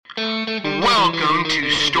Welcome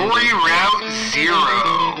to Story Route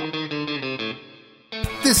Zero.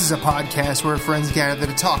 This is a podcast where friends gather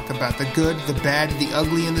to talk about the good, the bad, the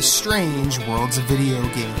ugly, and the strange worlds of video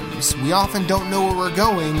games. We often don't know where we're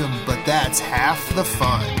going, but that's half the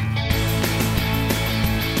fun.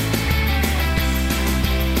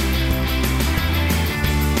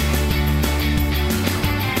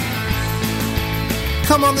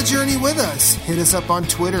 Come on the journey with us. Hit us up on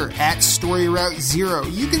Twitter at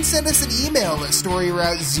StoryRoute0. You can send us an email at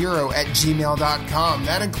StoryRoute0@gmail.com.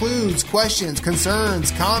 That includes questions,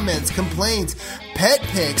 concerns, comments, complaints, pet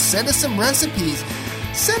pics. Send us some recipes.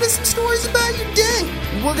 Send us some stories about your day.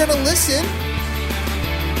 We're going to listen.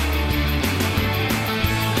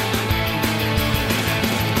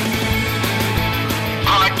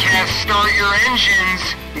 Podcast, start your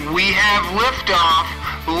engines. We have liftoff.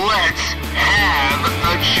 Let's have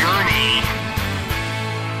a journey.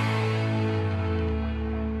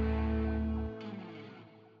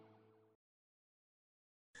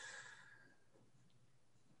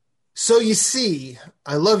 So you see,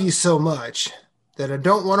 I love you so much that I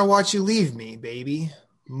don't want to watch you leave me, baby.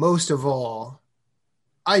 Most of all,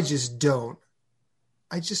 I just don't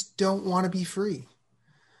want to be free.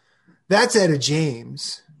 That's Etta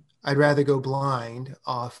James. I'd rather go blind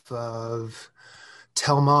off of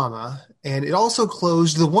Tell Mama, and it also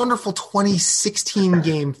closed the wonderful 2016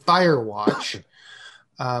 game Firewatch.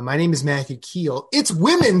 My name is Matthew Keel. It's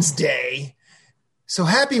Women's Day, so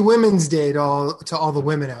happy Women's Day to all the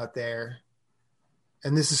women out there.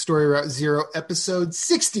 And this is Story Route Zero, episode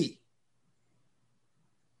 60.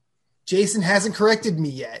 Jason hasn't corrected me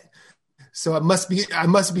yet, so I must be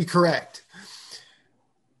correct.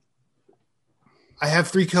 I have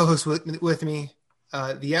three co-hosts with me.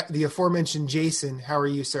 The aforementioned Jason, how are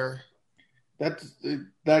you, sir?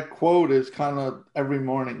 That quote is kind of every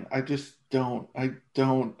morning. I just don't.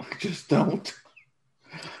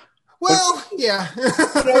 Well, yeah.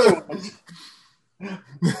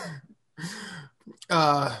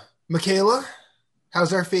 Michaela,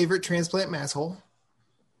 how's our favorite transplant masshole?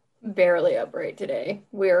 Barely upright today.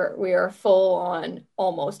 We are full on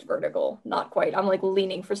almost vertical. Not quite. I'm like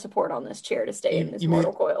leaning for support on this chair to stay in this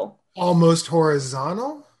mortal coil. Almost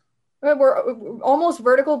horizontal? We're almost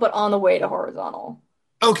vertical, but on the way to horizontal.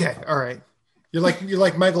 Okay, all right. You're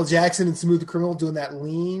like Michael Jackson in Smooth Criminal doing that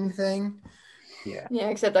lean thing. Yeah,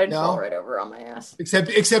 except I'd fall right over on my ass.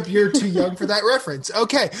 Except you're too young for that reference.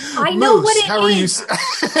 Okay. I know Moose, what it how is. Are you?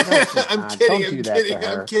 I'm kidding.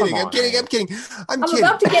 I'm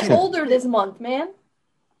about to get older this month, man.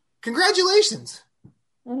 Congratulations.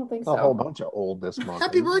 I don't think so. A whole bunch of old this month.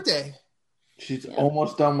 Happy birthday. She's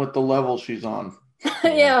almost done with the level she's on.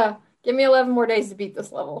 Yeah. Give me 11 more days to beat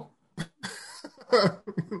this level. 11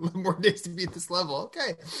 more days to beat this level.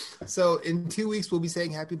 Okay. So in 2 weeks, we'll be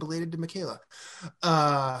saying happy belated to Michaela.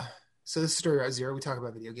 So this is Story Route Zero. We talk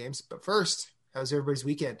about video games. But first, how's everybody's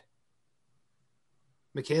weekend?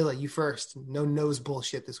 Michaela, you first. No nose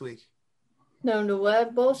bullshit this week. No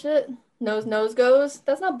what bullshit? Nose goes?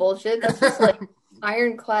 That's not bullshit. That's just like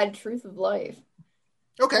ironclad truth of life.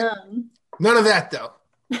 Okay. None of that, though.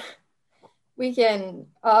 Weekend.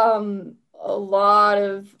 A lot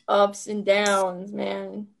of ups and downs,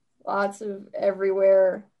 man. Lots of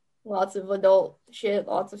everywhere. Lots of adult shit.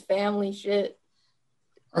 Lots of family shit.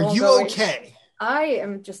 Are you okay? I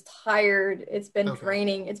am just tired. It's been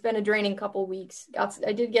draining. It's been a draining couple weeks.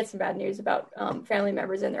 I did get some bad news about family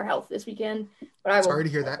members and their health this weekend. But Sorry to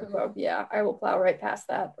hear that. Yeah, I will plow right past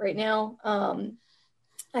that right now.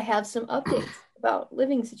 I have some updates about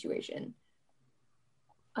living situation.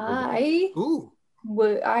 I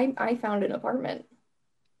found an apartment.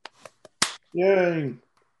 Yay!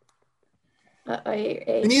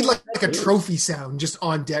 We need like a trophy sound just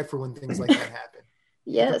on deck for when things like that happen.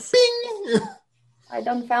 Yes. Bing! I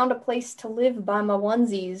done found a place to live by my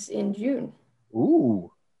onesies in June.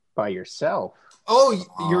 Ooh, by yourself. Oh,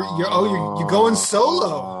 you're going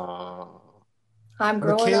solo. I'm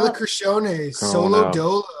growing Michaela up. Crishone, solo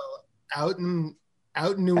dolo, out in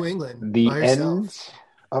New England. The by yourself. end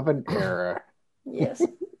of an era. Yes,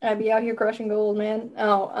 I'd be out here crushing gold, man.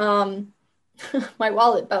 My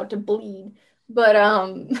wallet about to bleed, but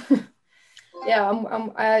yeah,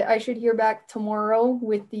 I should hear back tomorrow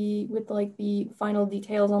with the final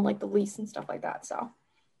details on like the lease and stuff like that. So,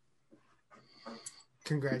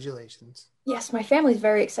 congratulations. Yes, my family's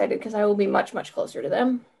very excited because I will be much closer to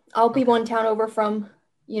them. I'll be one town over from,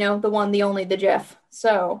 the one, the only, the Jeff.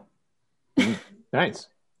 So, nice.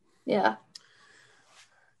 Yeah.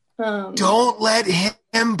 Don't let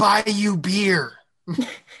him buy you beer.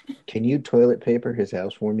 Can you toilet paper his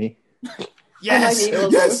house for me? Yes.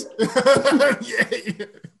 Yes.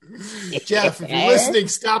 Jeff, if you're listening,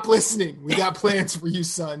 stop listening. We got plans for you,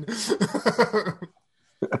 son.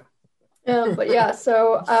 But yeah,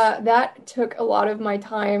 so that took a lot of my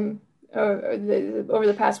time over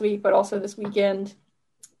the past week, but also this weekend,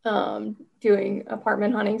 doing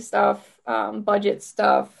apartment hunting stuff, budget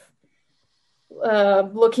stuff,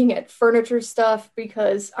 looking at furniture stuff,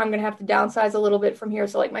 because I'm gonna have to downsize a little bit from here.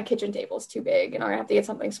 So like my kitchen table is too big, and I'm gonna have to get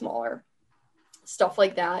something smaller, stuff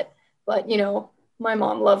like that. But you know, my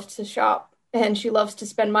mom loves to shop and she loves to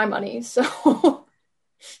spend my money, so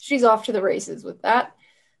she's off to the races with that.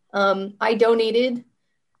 I donated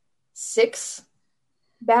 6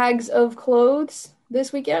 bags of clothes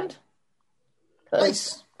this weekend.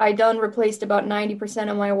 Nice. I done replaced about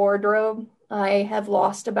 90% of my wardrobe. I have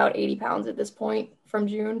lost about 80 pounds at this point from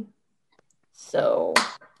June. So,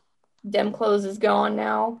 dem clothes is gone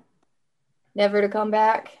now. Never to come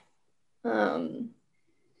back. I don't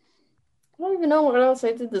even know what else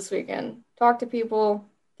I did this weekend. Talked to people,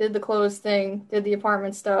 did the clothes thing, did the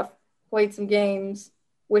apartment stuff, played some games,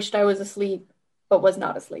 wished I was asleep, but was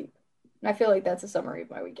not asleep. And I feel like that's a summary of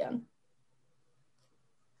my weekend.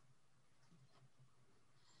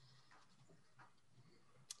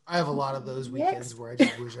 I have a lot of those weekends where I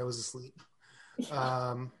just wish I was asleep.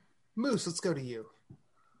 Moose, let's go to you.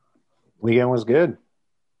 Weekend was good.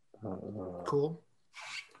 Cool.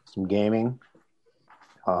 Some gaming.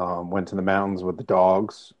 Went to the mountains with the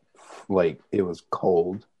dogs. Like, it was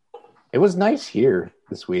cold. It was nice here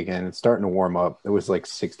this weekend. It's starting to warm up. It was like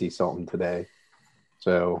 60 something today.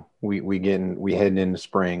 So we heading into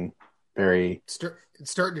spring. It's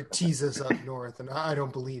starting to tease us up north, and I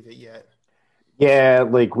don't believe it yet. Yeah,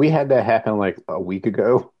 like we had that happen like a week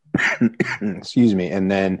ago. Excuse me. And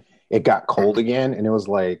then it got cold again, and it was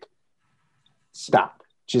like, stop.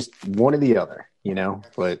 Just one or the other, you know?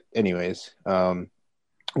 But anyways,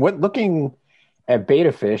 looking at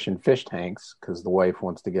beta fish and fish tanks, because the wife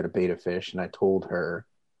wants to get a beta fish, and I told her,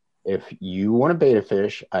 if you want a beta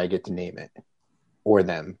fish, I get to name it. Or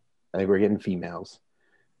them. I think we're getting females.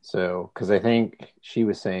 So, because I think she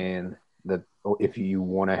was saying that if you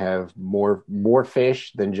want to have more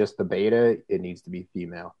fish than just the beta, it needs to be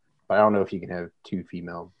female. But I don't know if you can have 2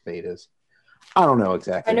 female betas. I don't know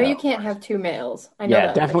exactly. I know you can't have 2 males. I know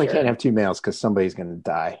that definitely for sure. can't have 2 males because somebody's going to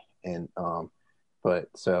die. And but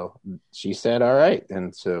so she said, all right,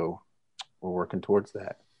 and so we're working towards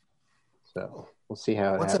that. So we'll see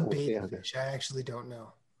how. What's a beta fish? I actually don't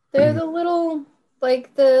know. They're the little,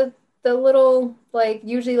 like the little, like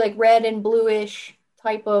usually like red and bluish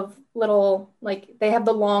type of little, like they have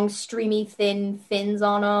the long, streamy, thin fins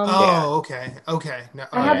on them. Oh, yeah. Okay. No,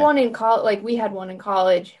 I had one in college. Like we had one in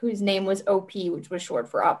college whose name was OP, which was short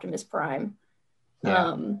for Optimus Prime.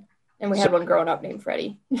 Yeah. And we had one growing up named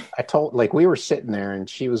Freddie. I told, like, we were sitting there and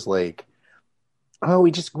she was like, "Oh,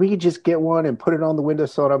 we could just get one and put it on the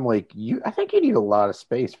windowsill." And I'm like, I think you need a lot of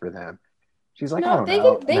space for them. She's like, no, I don't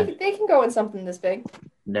know. They can go in something this big.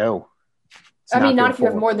 No. I mean, not if you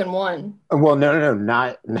have more than one. Well, no,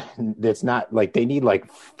 not. It's not like they need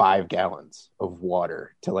like 5 gallons of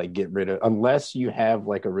water to like get rid of, unless you have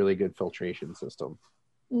like a really good filtration system.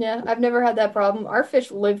 Yeah, I've never had that problem. Our fish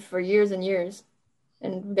lived for years and years,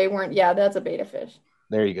 and they weren't. Yeah, that's a beta fish.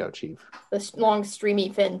 There you go, Chief. The long, streamy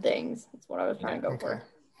fin things. That's what I was trying to go for.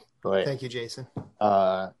 But, thank you, Jason.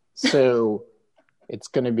 So it's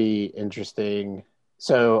going to be interesting.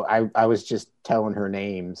 So I was just telling her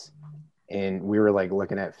names. And we were like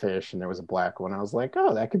looking at fish, and there was a black one. I was like,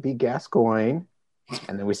 "Oh, that could be Gascoigne."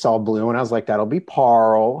 And then we saw blue, and I was like, "That'll be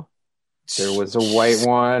Parle." There was a white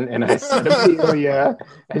one, and I said Amelia.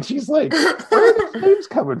 And she's like, "Where are those names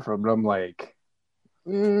coming from?" And I'm like,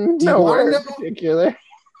 "Nowhere in particular."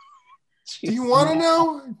 Do you want to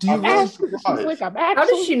know? Do you want? How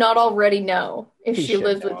does she not already know if she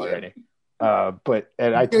lives with you? But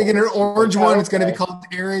I'm gonna get an orange one. It's gonna be called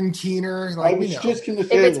Aaron Keener. Like, I was just gonna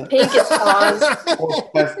say, if it's pink, it's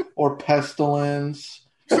Paz. or Pestilence,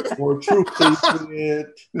 or True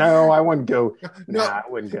Patriot. No, I wouldn't go. No, I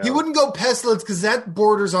wouldn't go. You wouldn't go Pestilence because that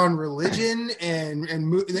borders on religion and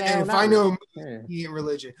if I know he ain't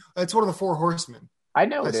religion, that's one of the 4 horsemen. I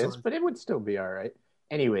know Pestilence. It is, but it would still be all right.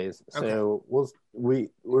 Anyways, so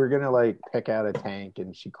we're gonna like pick out a tank,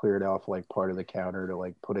 and she cleared off like part of the counter to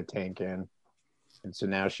like put a tank in, and so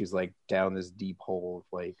now she's like down this deep hole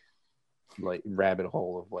of like rabbit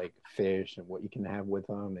hole of like fish and what you can have with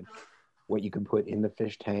them and what you can put in the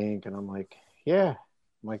fish tank, and I'm like,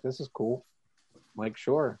 this is cool. I'm like,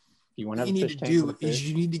 sure. You want to have a fish tank? You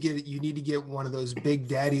need to get one of those big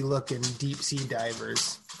daddy looking deep sea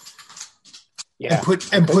divers. Yeah,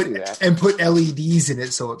 and put LEDs in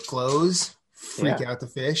it so it glows. Freak out the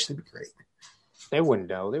fish. That'd be great. They wouldn't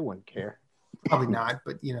know. They wouldn't care. Probably not,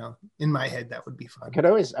 but in my head that would be fun.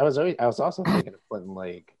 I was also thinking of putting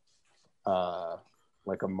like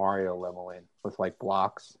a Mario level in with like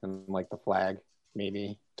blocks and like the flag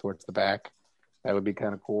maybe towards the back. That would be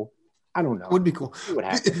kind of cool. I don't know. Would be cool. See what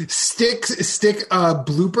happens. Stick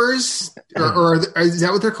bloopers, or is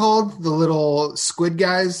that what they're called? The little squid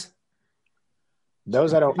guys.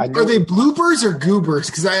 Those I know. Are they bloopers or goobers?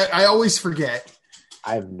 Because I always forget.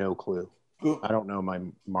 I have no clue. I don't know my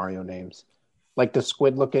Mario names. Like the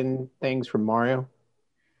squid looking things from Mario.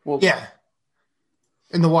 Well, Yeah,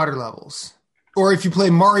 in the water levels, or if you play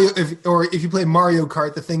Mario, if you play Mario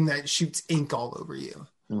Kart, the thing that shoots ink all over you.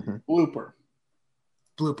 Mm-hmm. blooper.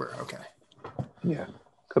 Blooper. Okay. Yeah.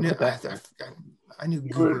 Could put that. I knew You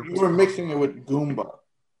goober. were mixing it with Goomba.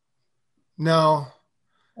 No.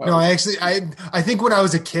 No, I think when I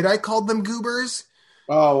was a kid, I called them goobers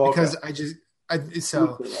Oh, okay. because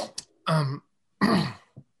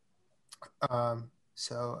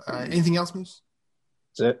anything else, Moose?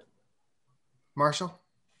 That's it. Marshall?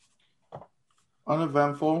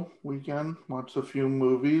 Uneventful weekend. Watched a few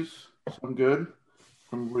movies. Some good.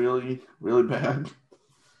 Some really, really bad.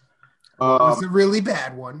 It's a really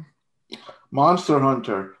bad one. Monster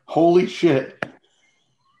Hunter. Holy shit.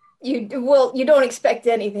 You don't expect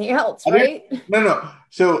anything else, right? No.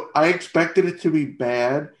 So I expected it to be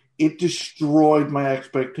bad. It destroyed my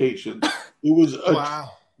expectations. It was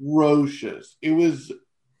Wow. atrocious. It was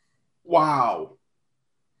wow.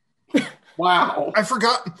 Wow. I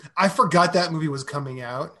forgot that movie was coming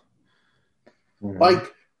out.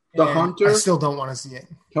 Like the And Hunter. I still don't want to see it.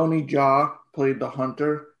 Tony Jaa played the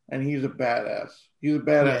Hunter, and he's a badass. He's a Yeah,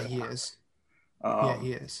 badass. he is. Um,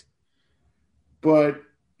 He is. But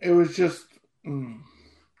it was just,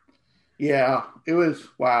 yeah, it was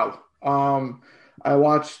wow. I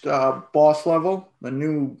watched Boss Level, the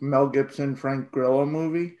new Mel Gibson, Frank Grillo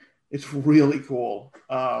movie. It's really cool.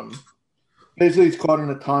 Basically, he's caught in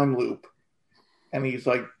a time loop, and he's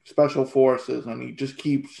like special forces, and he just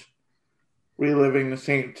keeps reliving the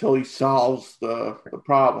same until he solves the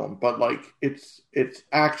problem. But like it's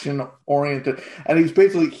action oriented, and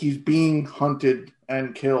he's being hunted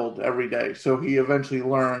and killed every day. So he eventually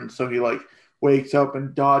learns. So he like wakes up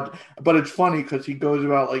and dodge. But it's funny because he goes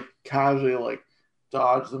about like casually like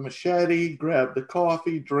dodge the machete, grab the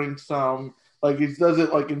coffee, drink some. Like he does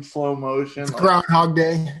it like in slow motion. It's Like, Groundhog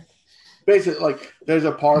Day. basically, like there's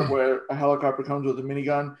a part where a helicopter comes with a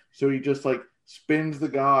minigun, so he just like spins the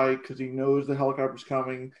guy because he knows the helicopter's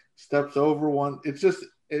coming, steps over one. It's just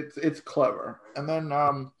it's clever. And then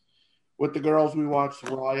with the girls we watched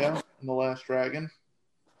Raya and the Last Dragon.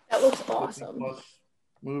 That looks Disney awesome. Plus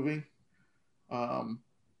movie.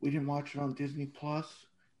 We didn't watch it on Disney Plus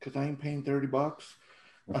because I ain't paying $30.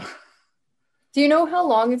 Do you know how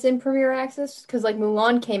long it's in Premiere Access? Because like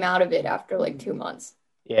Mulan came out of it after like 2 months.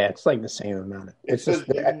 Yeah, it's like the same amount. It's just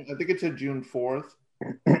I think it said June 4th.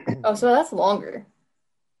 Oh, so that's longer.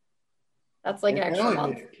 That's like an extra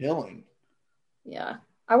Apparently month. it's killing. Yeah.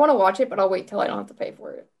 I want to watch it, but I'll wait till I don't have to pay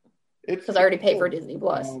for it. It's Because I already pay for Disney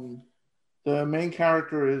Plus. The main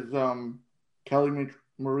character is Kelly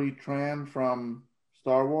Marie Tran from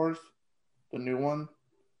Star Wars, the new one.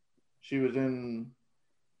 She was in,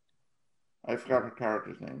 I forgot her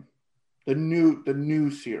character's name. The new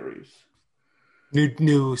series.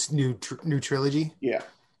 New trilogy. Yeah.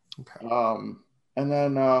 Okay. And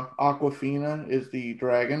then Aquafina is the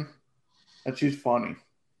dragon, and she's funny.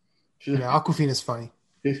 She's Aquafina's funny.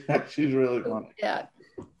 she's really funny. Yeah.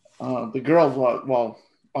 The girls loved. Well,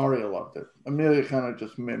 Aria loved it. Amelia kind of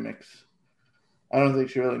just mimics. I don't think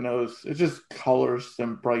she really knows. It's just colors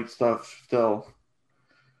and bright stuff still.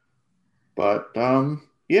 But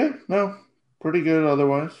yeah, no, pretty good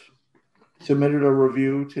otherwise. Submitted a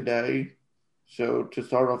review today. So to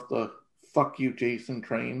start off the fuck you, Jason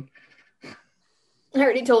train. I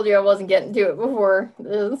already told you I wasn't getting to it before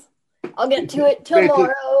this. I'll get to it You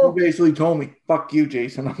tomorrow. basically told me, fuck you,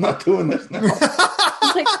 Jason. I'm not doing this now.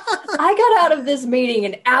 It's like, I got out of this meeting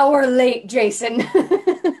an hour late, Jason.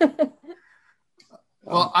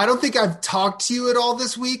 Well, I don't think I've talked to you at all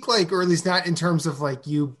this week, like, or at least not in terms of like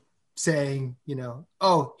you saying,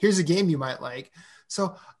 oh, here's a game you might like.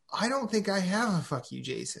 So I don't think I have a fuck you,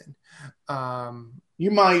 Jason. You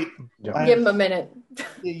might. Give him a minute.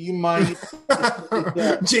 You might.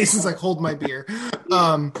 Jason's like, hold my beer.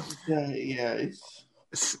 Yeah,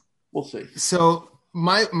 we'll see. So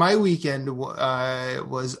my weekend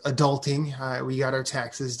was adulting. We got our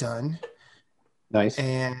taxes done. Nice.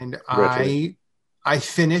 And I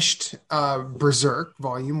finished Berserk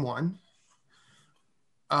Volume 1.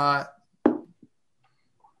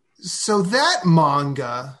 So that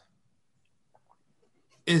manga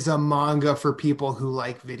is a manga for people who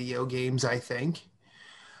like video games, I think.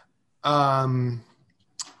 I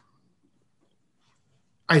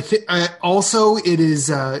think also it is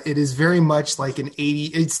very much like an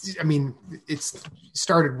 80. It's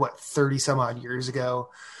started 30 some odd years ago.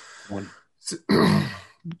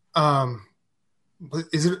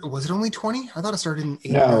 Was it only 20? I thought it started in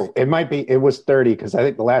 89. No, it might be. It was 30 because I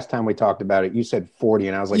think the last time we talked about it, you said 40,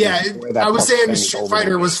 and I was like, yeah, I was saying Street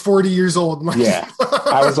Fighter was 40 years old. Yeah,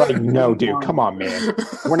 I was like, no, dude, come on, man,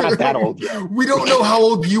 we're not that old yet. We don't know how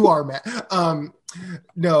old you are, Matt.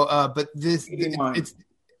 But this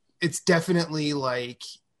it's definitely like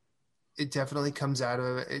it definitely comes out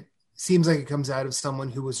of it. Seems like it comes out of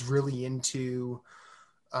someone who was really into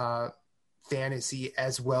fantasy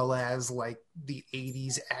as well as like the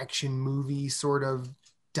 80s action movie sort of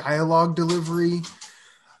dialogue delivery.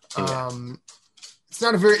 Yeah. It's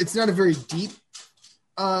not a very deep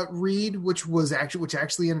read, which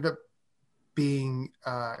actually ended up being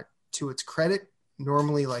to its credit.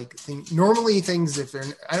 Normally things, if they're,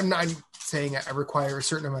 I'm not saying I require a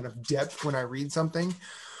certain amount of depth when I read something,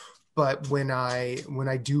 but when I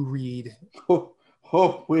do read,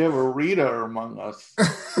 we have a reader among us.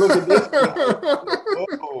 Look at this guy.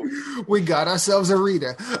 We got ourselves a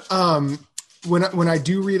reader. When I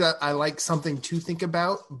do read, I like something to think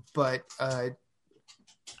about, but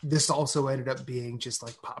this also ended up being just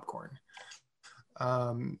like popcorn.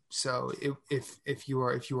 So if you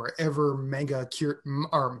are ever manga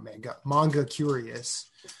curious,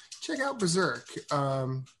 check out Berserk.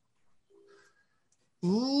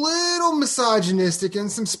 Little misogynistic in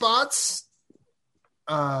some spots,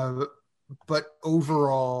 but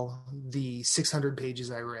overall, the 600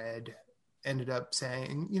 pages I read ended up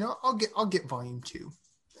saying, I'll get volume 2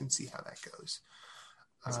 and see how that goes.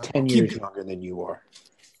 It's 10 years younger than you are.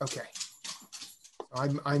 Okay.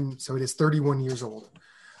 So it is 31 years old.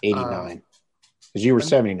 89. Because you were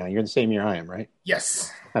 79. You're the same year I am, right?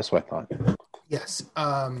 Yes. That's what I thought. Yes.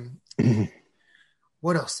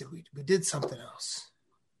 What else did we do? We did something else.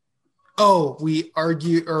 Oh, we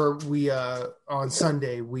argued, or we on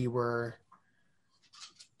Sunday we were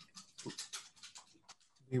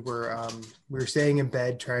staying in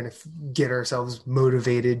bed trying to get ourselves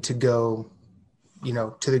motivated to go,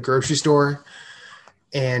 to the grocery store,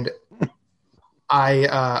 and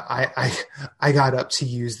I got up to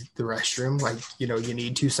use the restroom, like, you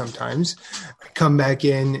need to sometimes. I come back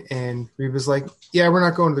in and Reba's like, yeah, we're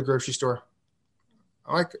not going to the grocery store.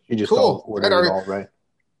 I'm like, you just cool. Ordered it all, right?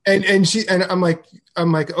 And I'm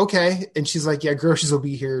like, okay. And she's like, yeah, groceries will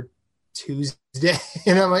be here Tuesday.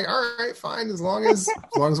 And I'm like, all right, fine. As long as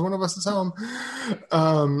one of us is home.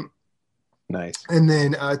 Nice. And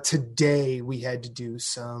then today we had to do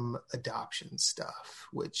some adoption stuff,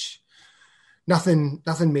 which nothing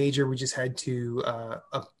major. We just had to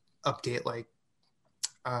update like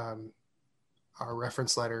our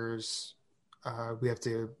reference letters. We have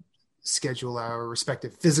to schedule our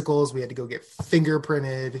respective physicals. We had to go get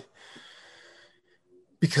fingerprinted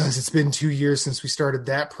because it's been 2 years since we started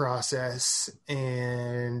that process,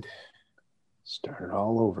 and started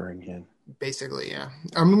all over again. Basically, yeah.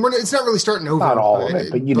 I mean, it's not really starting over. Not all of it,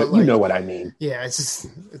 but you know what I mean. Yeah, it's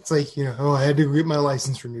like, I had to get my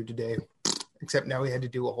license renewed today. Except now we had to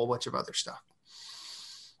do a whole bunch of other stuff.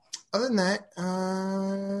 Other than that,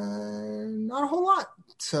 not a whole lot.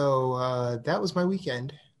 So that was my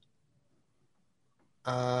weekend.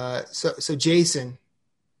 So Jason,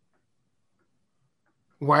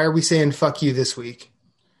 why are we saying fuck you this week?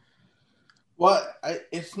 Well,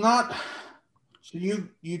 it's not. So you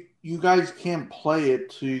guys can't play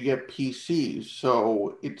it till you get PCs.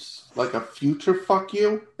 So it's like a future fuck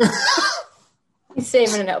you. He's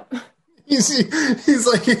saving it up. He's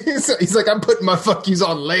like, I'm putting my fuck yous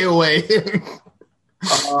on layaway.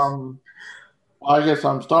 Well, I guess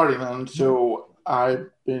I'm starting then. So I've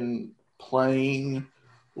been playing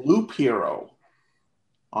Loop Hero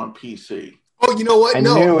on PC. Oh, you know what?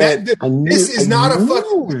 This is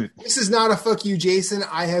not a fuck you, Jason.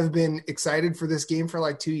 I have been excited for this game for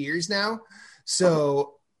like 2 years now.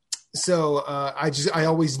 So I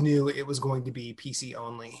always knew it was going to be PC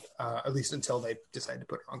only, at least until they decided to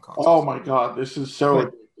put it on console. Oh my god, this is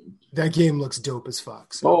so. That game looks dope as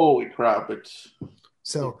fuck. So. Holy crap!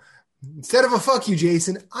 So instead of a fuck you,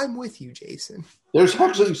 Jason, I'm with you, Jason. There's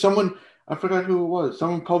actually someone, I forgot who it was.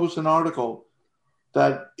 Someone published an article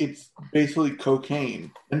that it's basically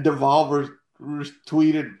cocaine, and Devolver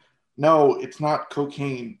tweeted, "No, it's not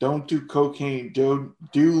cocaine. Don't do cocaine. Do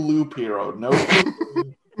Loop Hero. No."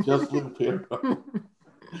 Just Loop Hero.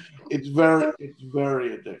 It's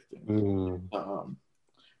very addicting.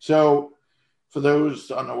 So, for those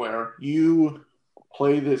unaware, you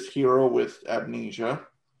play this hero with amnesia,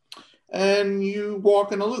 and you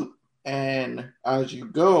walk in a loop. And as you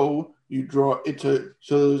go, you draw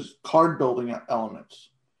so there's card building elements,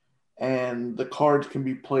 and the cards can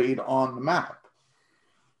be played on the map.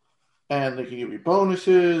 And they can give you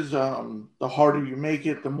bonuses. The harder you make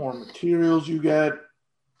it, the more materials you get.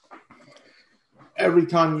 Every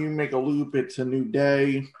time you make a loop, it's a new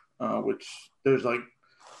day, which there's like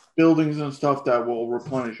buildings and stuff that will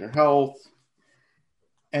replenish your health.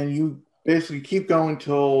 And you basically keep going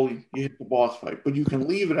till you hit the boss fight. But you can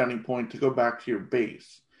leave at any point to go back to your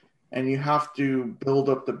base. And you have to build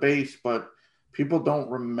up the base, but people don't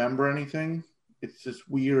remember anything. It's this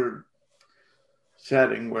weird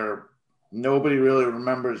setting where nobody really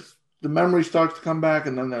remembers. The memory starts to come back,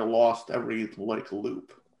 and then they're lost every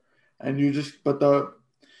loop. And you just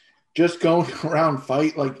going around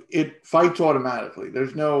fight, like it fights automatically.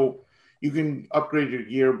 There's no, you can upgrade your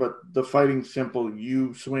gear, but the fighting's simple.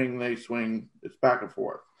 You swing, they swing. It's back and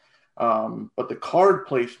forth. But the card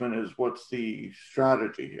placement is what's the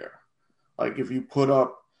strategy here. Like if you put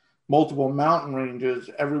up multiple mountain ranges,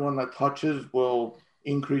 everyone that touches will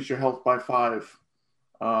increase your health by 5.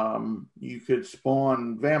 You could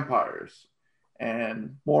spawn vampires,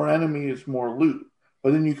 and more enemies, more loot.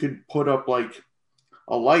 But then you could put up like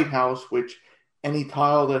a lighthouse, which any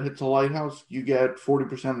tile that hits a lighthouse, you get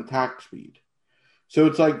 40% attack speed. So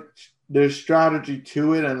it's like there's strategy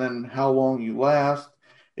to it, and then how long you last.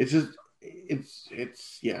 It's just,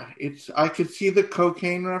 I could see the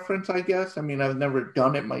cocaine reference, I guess. I mean, I've never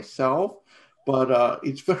done it myself, but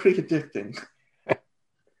it's very addicting.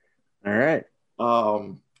 All right.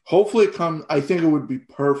 Hopefully it comes. I think it would be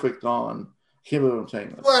perfect on. I can't believe I'm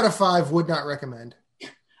saying this. 2 out of 5 would not recommend.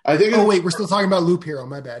 I think. Oh wait, we're still talking about Loop Hero.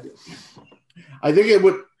 My bad. I think it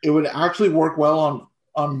would actually work well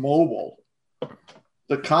on mobile.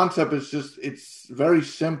 The concept is just, it's very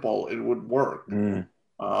simple. It would work.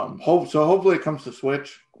 Hopefully it comes to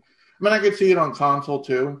Switch. I mean, I could see it on console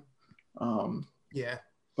too. Yeah,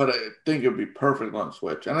 but I think it would be perfect on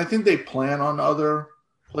Switch, and I think they plan on other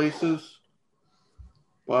places.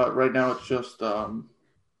 But right now it's just, I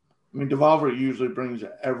mean, Devolver usually brings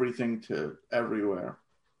everything to everywhere.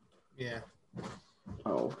 Yeah.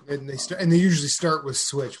 Oh. And they usually start with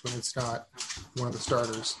Switch when it's not one of the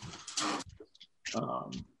starters.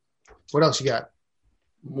 What else you got?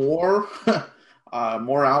 More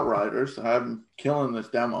Outriders. I'm killing this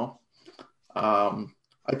demo. I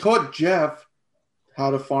taught Jeff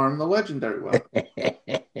how to farm the legendary weapon.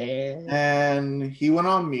 And he went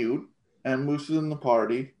on mute, and Moose is in the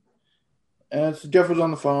party. And so Jeff was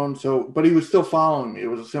on the phone, but he was still following me. It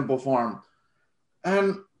was a simple farm.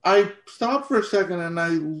 And I stopped for a second, and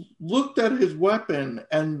I looked at his weapon,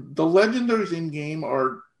 and the legendaries in-game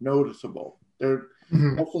are noticeable. They're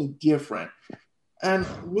definitely different. And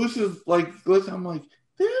Moose is like, listen, I'm like,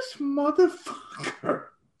 this motherfucker.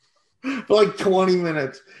 For like 20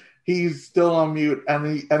 minutes, he's still on mute,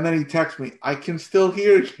 and then he texts me, I can still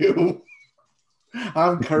hear you.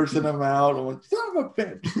 I'm cursing him out. I'm like, son of a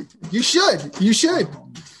bitch. You should.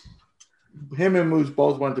 Him and Moose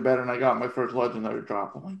both went to bed, and I got my first legendary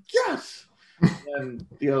drop. I'm like, yes. And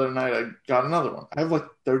the other night, I got another one. I have like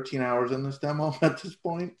 13 hours in this demo at this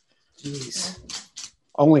point. Jeez.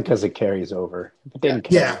 Only because it carries over. If it didn't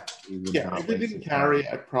carry, if it didn't carry,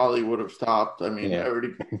 I probably would have stopped. I mean, I already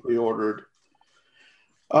pre-ordered.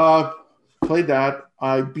 Played that.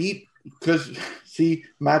 I beat, because, see,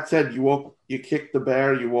 Matt said you kicked the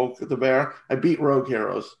bear, you woke the bear. I beat Rogue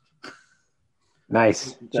Heroes.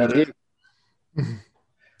 Nice.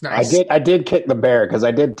 Nice. I did kick the bear, because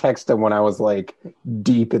I did text him when I was like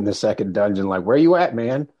deep in the second dungeon, like, where you at,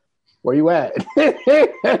 man? Where you at?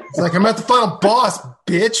 It's like, I'm at the final boss,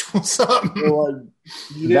 bitch. What's up?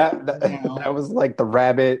 That was like the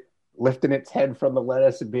rabbit lifting its head from the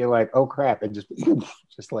lettuce and being like, oh crap, and just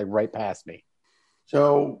like right past me.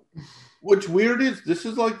 So what's weird is this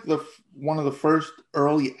is like one of the first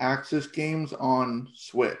early access games on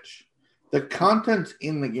Switch. The content's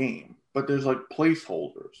in the game, but there's like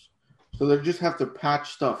placeholders. So they just have to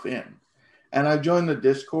patch stuff in. And I joined the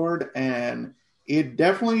Discord, and it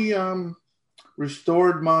definitely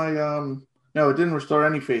restored my no, it didn't restore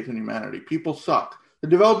any faith in humanity. People suck. The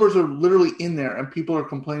developers are literally in there, and people are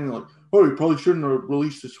complaining like, oh, you probably shouldn't have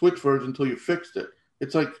released the Switch version until you fixed it.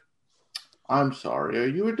 It's like, I'm sorry, are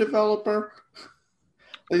you a developer?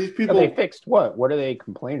 These people, they fixed what? What are they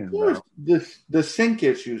complaining about? The sync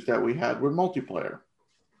issues that we had with multiplayer.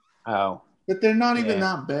 Oh. But they're not even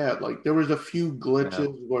that bad. Like, there was a few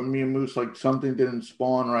glitches where me and Moose, like, something didn't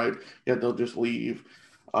spawn right, yet they'll just leave.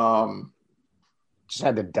 Just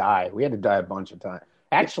had to die. We had to die a bunch of times.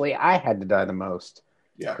 Actually, I had to die the most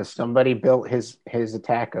Yeah. because somebody built his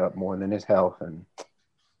attack up more than his health and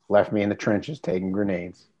left me in the trenches taking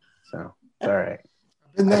grenades. So it's all right.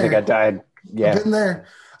 Been I think I there. died. Yeah. I've been there.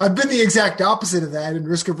 I've been the exact opposite of that in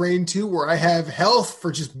Risk of Rain 2, where I have health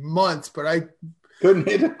for just months, but Couldn't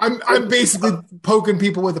hit it. I'm basically poking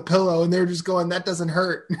people with a pillow, and they're just going, "That doesn't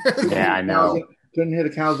hurt." Yeah, I know. Couldn't hit a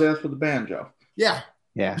cow's ass with a banjo. Yeah.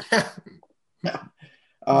 Yeah.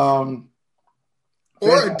 Um,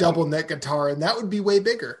 Or a double neck guitar, and that would be way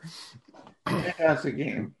bigger. fantastic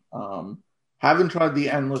game. Haven't tried the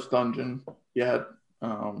Endless Dungeon yet.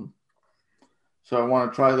 So I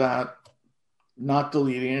want to try that. Not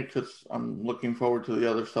deleting it because I'm looking forward to the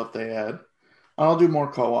other stuff they add. I'll do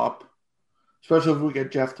more co-op, especially if we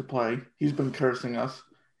get Jeff to play. He's been cursing us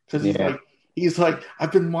because he's like,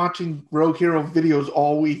 I've been watching Rogue Hero videos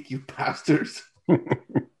all week, you bastards.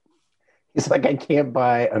 He's like, I can't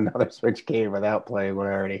buy another Switch game without playing what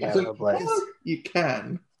I already have to play. Well, you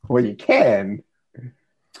can. Well, you can.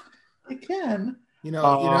 You can.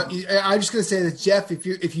 I'm just gonna say that, Jeff,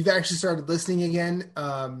 if you've actually started listening again,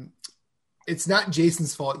 it's not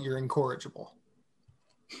Jason's fault you're incorrigible.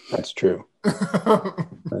 That's true.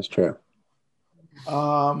 That's true.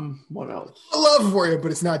 What else? I love for you,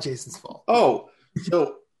 but it's not Jason's fault. Oh,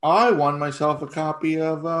 so I won myself a copy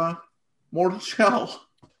of Mortal Shell.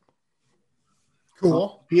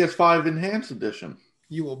 Cool. PS5 Enhanced Edition.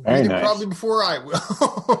 You will beat Very it nice. probably before I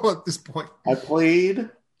will at this point. I played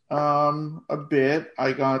a bit.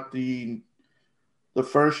 I got the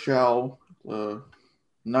first shell, the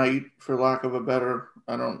Knight, for lack of a better.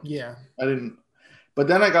 I didn't. But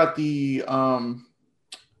then I got the I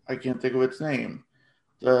can't think of its name.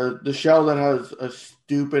 The shell that has a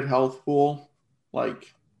stupid health pool,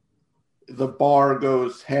 like the bar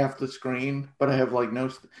goes half the screen, but I have like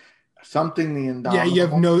no something the Indomitable. Yeah, you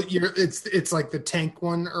have no. It's like the tank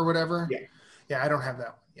one or whatever. Yeah. I don't have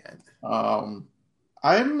that one yet.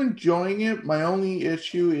 I'm enjoying it. My only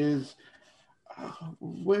issue is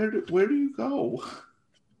where do you go?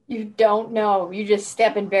 You don't know. You just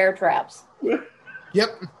step in bear traps. Yep.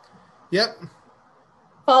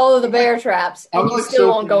 Follow the bear traps, and you still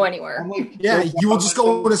won't go anywhere. You will just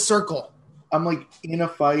go in a circle. I'm like in a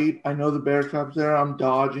fight. I know the bear trap's there. I'm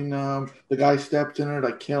dodging them. The guy steps in it.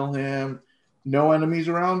 I kill him. No enemies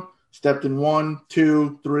around. Stepped in 1,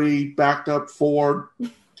 2, 3. Backed up 4.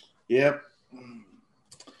 Yep.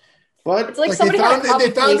 But it's like somebody had a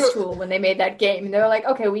copy-paste tool when they made that game. And they were like,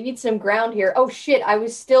 okay, we need some ground here. Oh, shit, I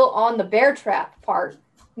was still on the bear trap part.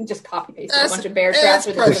 And just copy-pasted a bunch of bear traps.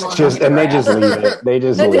 And they just leave it. They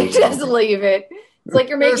just leave it. It's like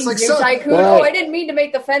you're making Zoo Tycoon. Oh, I didn't mean to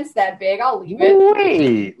make the fence that big. I'll leave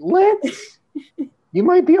it. Wait, you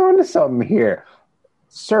might be onto something here,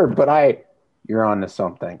 sir. But you're onto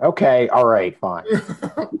something. Okay, all right, fine.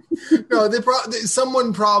 No,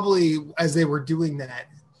 someone probably, as they were doing that,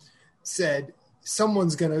 said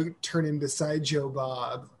someone's gonna turn into Sideshow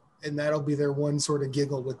Bob, and that'll be their one sort of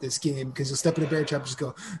giggle with this game because you'll step in a bear trap and just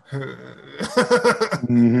go.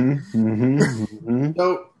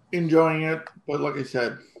 So enjoying it, but like I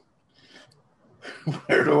said,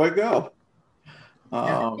 where do I go?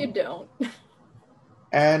 You don't.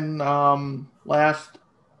 And last,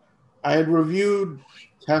 I had reviewed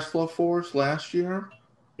Tesla Force last year.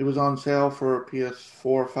 It was on sale for a PS4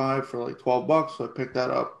 or 5 for like $12, so I picked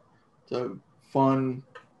that up. It's a fun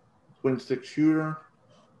twin-stick shooter.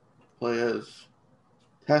 Play as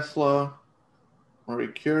Tesla,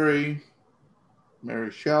 Marie Curie,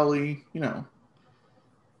 Mary Shelley,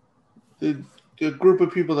 the group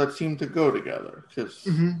of people that seem to go together, because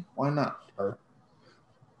why not?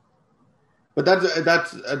 But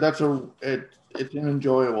it's an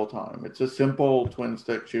enjoyable time. It's a simple twin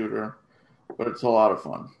stick shooter, but it's a lot of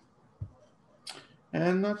fun.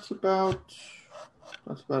 And that's about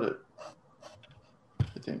it,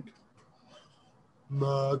 I think.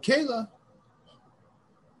 Michaela,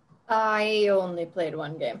 I only played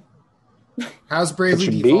one game. How's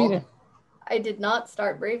Bravely Default? I did not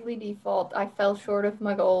start Bravely Default. I fell short of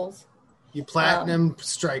my goals. You platinum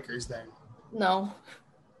Strikers then? No.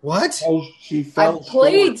 What? Oh, she fell I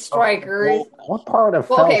played Strikers. What part of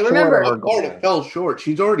remember, fell short?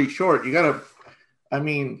 She's already short. You gotta. I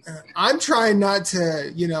mean, I'm trying not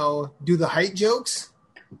to, do the height jokes.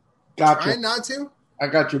 Gotcha. Trying not to. I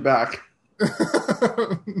got your back. You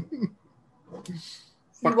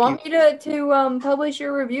want me to publish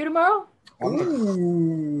your review tomorrow?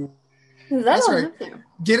 Ooh. That's right.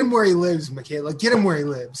 Get him where he lives, Michaela. Get him where he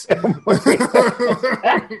lives.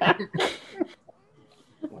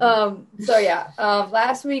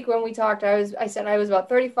 Last week when we talked, I said I was about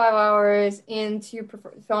 35 hours into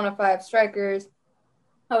Persona 5 Strikers.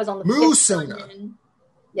 I was on the Musona. 5th dungeon.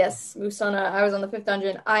 Yes, Musona. I was on the 5th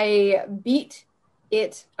dungeon. I beat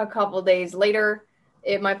it a couple days later.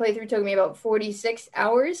 My playthrough took me about 46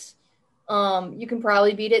 hours. You can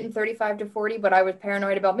probably beat it in 35 to 40, but I was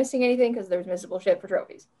paranoid about missing anything because there's missable shit for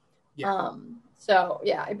trophies. Yeah. So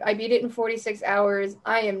yeah, I beat it in 46 hours.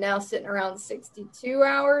 I am now sitting around 62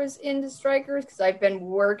 hours into Strikers because I've been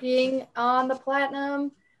working on the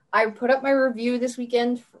platinum. I put up my review this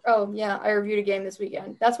weekend. Oh yeah, I reviewed a game this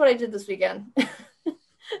weekend. That's what I did this weekend.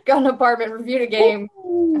 Got an apartment, reviewed a game.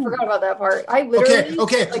 I forgot about that part. I literally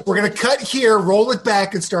Okay. We're gonna cut here, roll it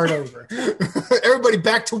back, and start over. Everybody,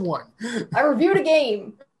 back to one. I reviewed a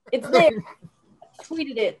game. It's there. I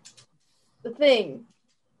tweeted it. The thing.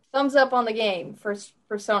 Thumbs up on the game for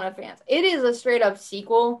Persona fans. It is a straight up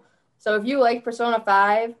sequel. So if you like Persona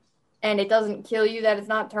 5 and it doesn't kill you that it's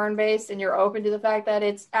not turn-based and you're open to the fact that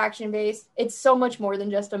it's action-based, it's so much more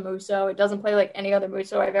than just a Muso. It doesn't play like any other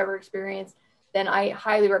Muso I've ever experienced. Then I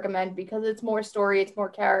highly recommend because it's more story, it's more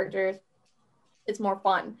characters, it's more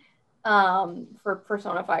fun for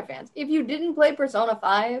Persona 5 fans. If you didn't play Persona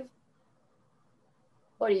 5,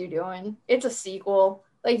 what are you doing? It's a sequel.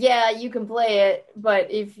 Like, yeah, you can play it,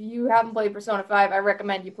 but if you haven't played Persona 5, I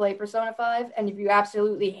recommend you play Persona 5. And if you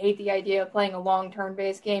absolutely hate the idea of playing a long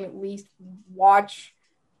turn-based game, at least watch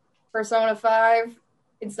Persona 5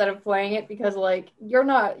 instead of playing it because, like,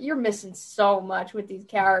 you're missing so much with these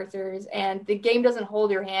characters, and the game doesn't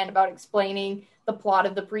hold your hand about explaining the plot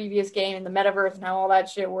of the previous game and the metaverse and how all that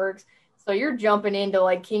shit works. So you're jumping into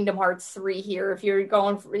like Kingdom Hearts 3 here if you're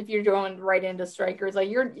going right into Strikers.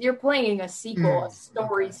 Like you're playing a sequel, a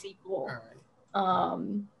story sequel. All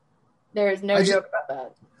right. There's no joke about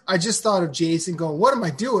that. I just thought of Jason going, "What am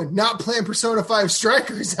I doing? Not playing Persona 5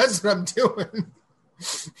 Strikers. That's what I'm doing."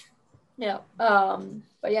 Yeah.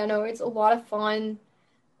 But yeah, no, it's a lot of fun.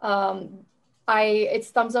 It's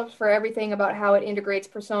thumbs up for everything about how it integrates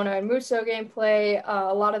Persona and Muso gameplay.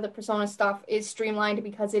 A lot of the Persona stuff is streamlined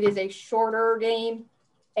because it is a shorter game,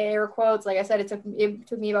 air quotes. Like I said, it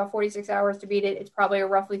took me about 46 hours to beat it. It's probably a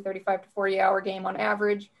roughly 35 to 40 hour game on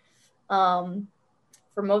average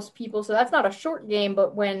for most people. So that's not a short game,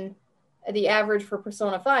 but when the average for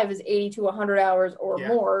Persona 5 is 80 to 100 hours or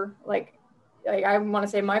more, like I want to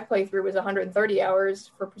say my playthrough was 130 hours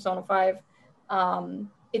for Persona 5.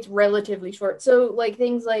 It's relatively short. So like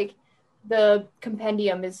things like the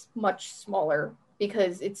compendium is much smaller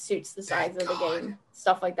because it suits the size of the game,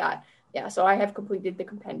 stuff like that. Yeah, so I have completed the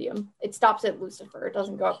compendium. It stops at Lucifer. It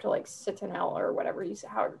doesn't go up to like Citadel or whatever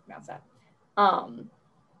however you pronounce that.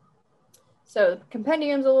 So the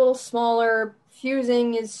compendium's a little smaller.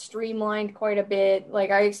 Fusing is streamlined quite a bit. Like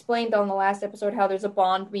I explained on the last episode how there's a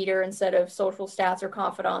bond meter instead of social stats or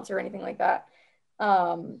confidants or anything like that.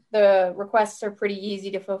 The requests are pretty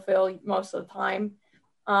easy to fulfill most of the time.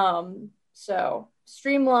 So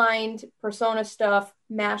streamlined Persona stuff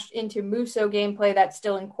mashed into Muso gameplay that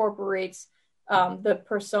still incorporates the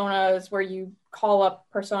personas where you call up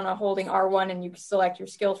Persona holding R1 and you select your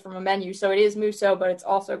skills from a menu. So it is Muso, but it's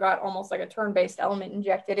also got almost like a turn-based element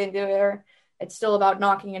injected into there. It's still about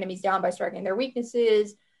knocking enemies down by striking their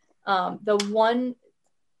weaknesses. The one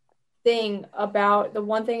thing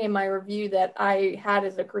in my review that I had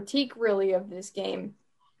as a critique really of this game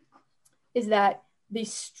is that the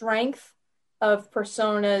strength of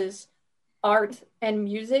Persona's art and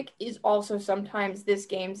music is also sometimes this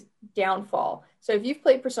game's downfall. So if you've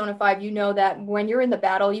played Persona 5, you know that when you're in the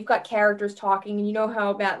battle, you've got characters talking, and you know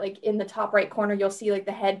how that, like, in the top right corner, you'll see, like,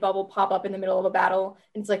 the head bubble pop up in the middle of a battle,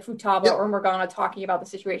 and it's, like, Futaba or Morgana talking about the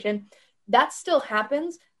situation. That still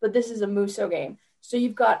happens, but this is a Muso game. So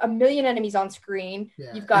you've got a million enemies on screen.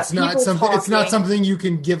 Yeah. You've got people talking. It's not something you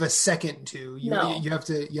can give a second to. No. You have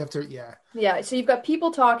to. Yeah. Yeah. So you've got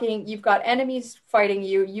people talking. You've got enemies fighting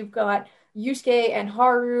you. You've got Yusuke and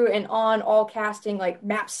Haru and On all casting like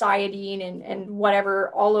map Sayadine and whatever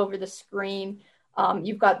all over the screen.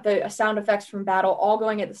 You've got the sound effects from battle all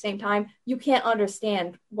going at the same time. You can't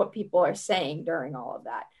understand what people are saying during all of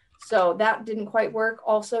that. So that didn't quite work.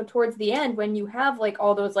 Also, towards the end, when you have like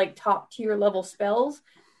all those like top tier level spells,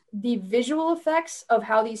 the visual effects of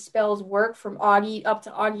how these spells work from Augie up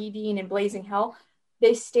to Augie Dean and Blazing Hell,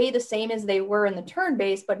 they stay the same as they were in the turn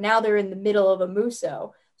base, but now they're in the middle of a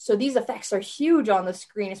Muso. So these effects are huge on the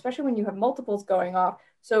screen, especially when you have multiples going off.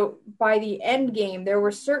 So by the end game, there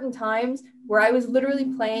were certain times where I was literally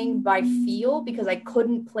playing by feel because I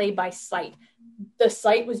couldn't play by sight. The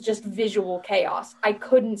sight was just visual chaos. I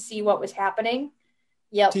couldn't see what was happening.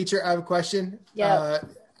 Yep. Teacher, I have a question. Yeah.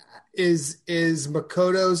 Is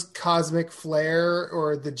Makoto's cosmic flare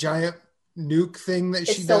or the giant nuke thing that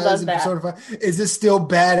she does in Persona 5, is this still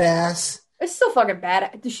badass? It's still fucking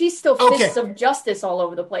bad. She's still fists of justice all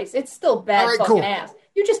over the place. It's still bad fucking ass.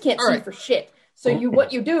 You just can't see for shit. So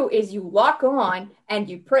what you do is you lock on and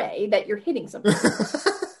you pray that you're hitting something.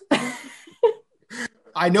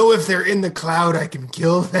 I know if they're in the cloud, I can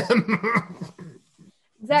kill them.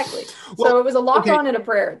 Exactly. Well, so it was a lock on and a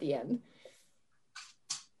prayer at the end.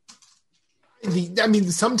 I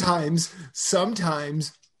mean, sometimes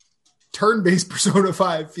turn-based Persona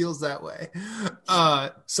 5 feels that way.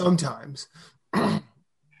 Sometimes. I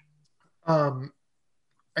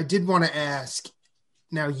did want to ask,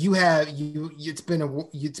 now there's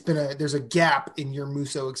a gap in your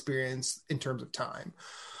Musou experience in terms of time.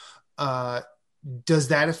 Does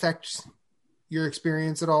that affect your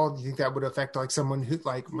experience at all? Do you think that would affect like someone who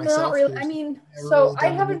like myself? Not really. I mean, so I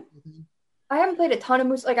haven't played a ton of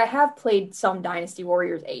Musou. Like I have played some Dynasty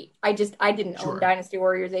Warriors 8. I didn't own Dynasty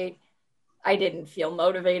Warriors 8. I didn't feel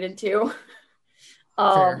motivated to.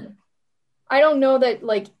 I don't know that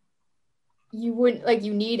like you wouldn't like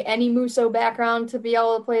you need any Musou background to be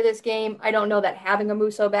able to play this game. I don't know that having a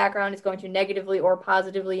Musou background is going to negatively or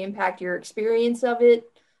positively impact your experience of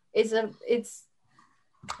it.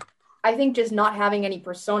 I think just not having any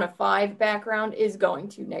Persona 5 background is going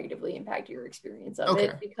to negatively impact your experience of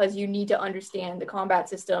it because you need to understand the combat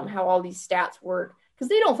system, how all these stats work, because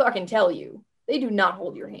they don't fucking tell you. They do not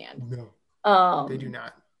hold your hand. No, they do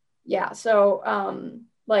not. Yeah, so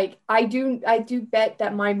like I do bet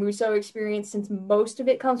that my Musou experience, since most of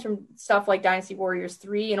it comes from stuff like Dynasty Warriors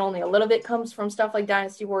 3 and only a little bit comes from stuff like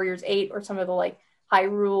Dynasty Warriors 8 or some of the like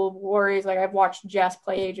Hyrule Warriors, like I've watched Jess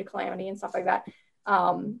play Age of Calamity and stuff like that.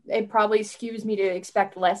 It probably skews me to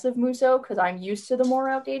expect less of Musou because I'm used to the more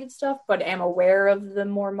outdated stuff, but am aware of the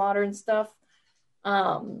more modern stuff.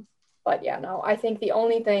 But yeah, no, I think the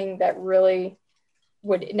only thing that really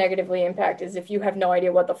would negatively impact is if you have no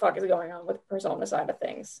idea what the fuck is going on with the Persona side of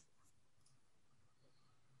things.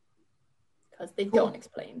 Because they don't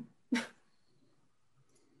explain.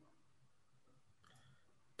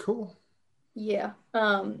 Cool. Yeah.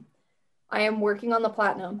 I am working on the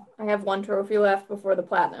platinum. I have one trophy left before the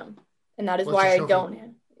platinum. And that is why I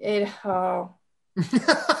don't.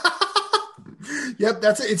 Yep,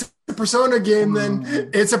 it's a Persona game then.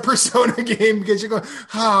 It's a Persona game because you're going,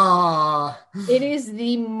 It is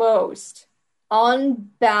the most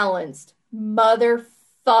unbalanced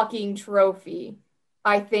motherfucking trophy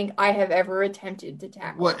I think I have ever attempted to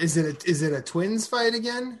tackle. What, is it a twins fight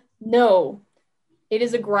again? No. It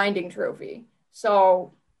is a grinding trophy.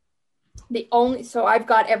 So I've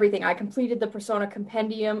got everything. I completed the Persona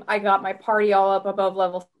Compendium. I got my party all up above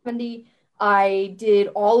level 70. I did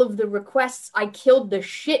all of the requests. I killed the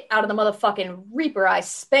shit out of the motherfucking Reaper. I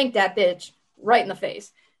spanked that bitch right in the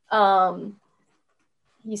face.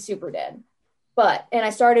 He's super dead. And I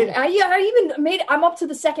started, I'm up to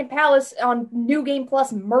the second palace on New Game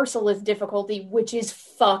Plus Merciless difficulty, which is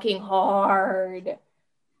fucking hard.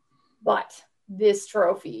 But this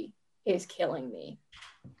trophy is killing me.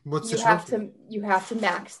 What's the trophy? You have to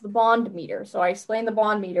max the bond meter. So I explained the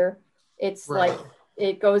bond meter. It's like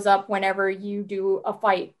it goes up whenever you do a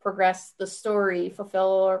fight, progress the story,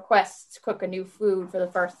 fulfill quests, cook a new food for the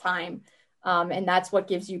first time. And that's what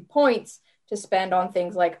gives you points to spend on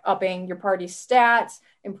things like upping your party's stats,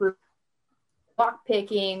 improving lock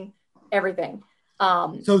picking, everything.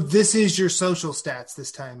 So this is your social stats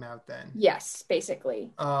this time out then? Yes,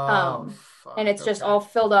 basically. And it's just all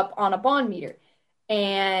filled up on a bond meter.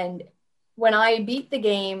 And when I beat the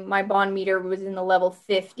game, my bond meter was in the level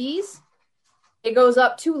 50s. It goes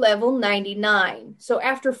up to level 99. So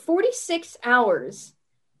after 46 hours,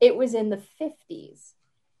 it was in the 50s.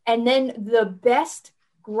 And then the best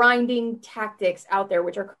grinding tactics out there,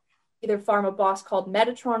 which are either farm a boss called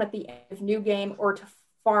Metatron at the end of New Game or to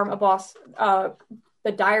farm a boss,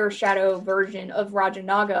 the Dire Shadow version of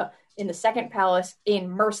Rajanaga in the second palace in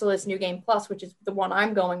Merciless New Game Plus, which is the one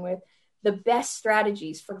I'm going with. The best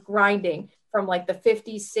strategies for grinding from like the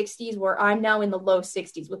 50s, 60s, where I'm now in the low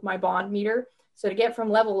 60s with my bond meter. So to get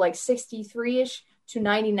from level like 63-ish to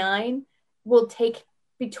 99 will take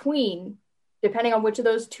between, depending on which of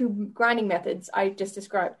those two grinding methods I just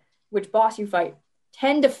described, which boss you fight,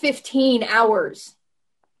 10 to 15 hours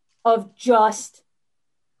of just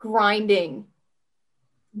grinding.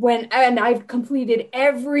 And I've completed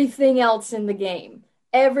everything else in the game.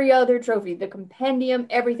 Every other trophy, the compendium,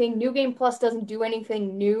 everything. New Game Plus doesn't do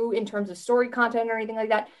anything new in terms of story content or anything like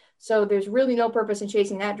that. So there's really no purpose in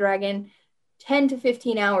chasing that dragon. 10 to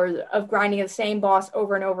 15 hours of grinding the same boss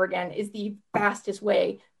over and over again is the fastest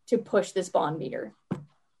way to push this bond meter.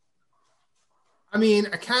 I mean,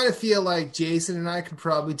 I kind of feel like Jason and I could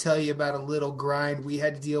probably tell you about a little grind we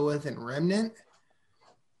had to deal with in Remnant.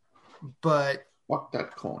 but Fuck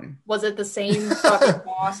that coin. Was it the same fucking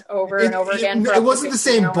boss over and over again? It wasn't the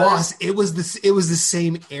same 15 hours? boss. It was the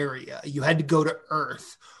same area. You had to go to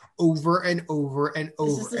Earth over and over and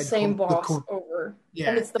over. This is the and same hope the boss over. Yeah,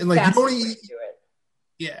 And it's the and like you fastest only way to do it.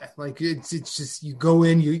 yeah, like it's just you go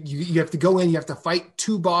in, you have to go in, you have to fight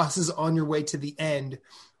 2 bosses on your way to the end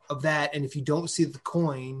of that, and if you don't see the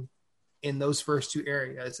coin in those first 2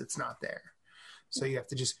 areas, it's not there. So you have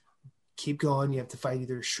to just keep going. You have to fight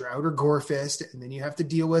either Shroud or Gorefist, and then you have to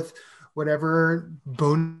deal with whatever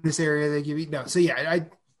bonus area they give you. No, so yeah, I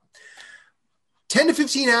 10 to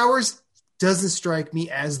 15 hours doesn't strike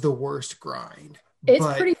me as the worst grind. It's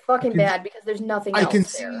but pretty fucking bad because there's nothing else I can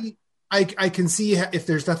there. see I can see if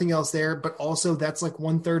there's nothing else there, but also that's like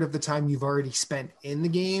 1/3 of the time you've already spent in the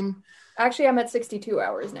game. Actually, I'm at 62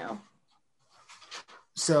 hours now.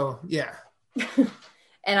 So yeah.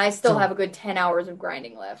 And I still have a good 10 hours of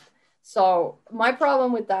grinding left. So my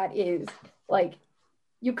problem with that is, like,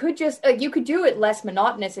 you could just you could do it less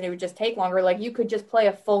monotonous and it would just take longer. Like, you could just play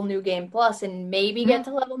a full New Game Plus and maybe get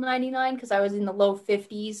to level 99, because I was in the low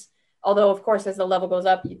 50s. Although, of course, as the level goes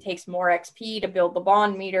up, it takes more XP to build the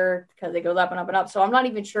bond meter because it goes up and up and up. So I'm not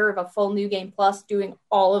even sure if a full New Game Plus doing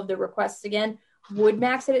all of the requests again would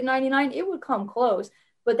max it at 99. It would come close,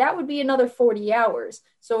 but that would be another 40 hours.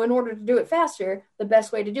 So in order to do it faster, the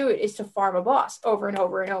best way to do it is to farm a boss over and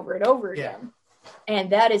over and over and over again.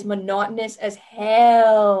 And that is monotonous as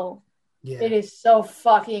hell. Yeah. It is so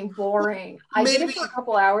fucking boring. I did Maybe- it for a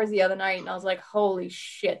couple hours the other night, and I was like, holy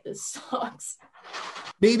shit, this sucks.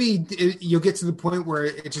 Maybe you'll get to the point where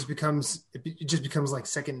it just becomes like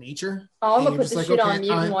second nature. Oh, I'm And gonna you're put just this like, shit okay, on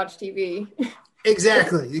mute and watch TV.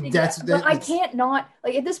 Exactly. But I can't not,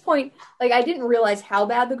 like, at this point, like, I didn't realize how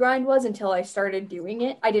bad the grind was until I started doing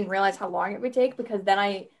it. I didn't realize how long it would take, because then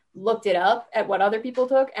I looked it up at what other people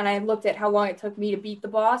took, and I looked at how long it took me to beat the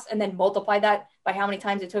boss, and then multiplied that by how many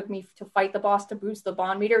times it took me to fight the boss to boost the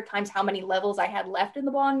bond meter times how many levels I had left in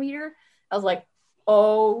the bond meter. I was like,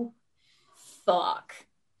 oh fuck.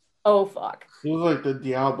 It was like the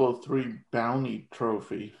Diablo 3 bounty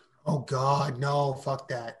trophy. Oh God, no! Fuck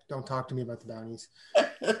that! Don't talk to me about the bounties.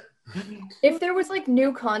 If there was like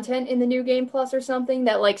new content in the New Game Plus or something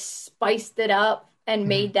that like spiced it up and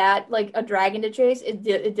made that like a dragon to chase,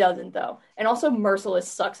 it doesn't though. And also, Merciless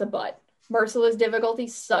sucks a butt. Merciless difficulty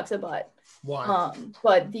sucks a butt. Why?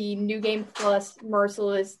 But the New Game Plus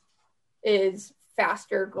Merciless is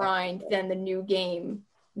faster grind than the new game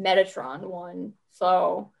Metatron one.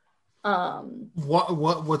 So,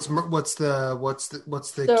 what's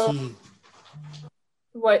the So- key?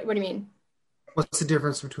 what do you mean? What's the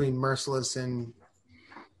difference between Merciless and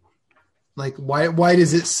like why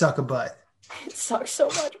does it suck a butt? It sucks so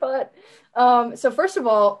much, but so first of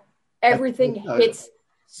all, everything hits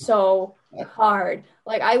so hard.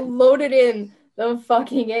 Like, I loaded in the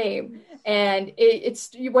fucking game, and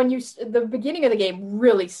it's when the beginning of the game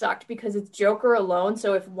really sucked because it's Joker alone.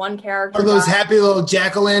 So if one character Are those dies- happy little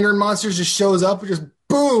jack-o'-lantern monsters just shows up and just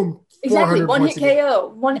boom? exactly 400 one hit points a game.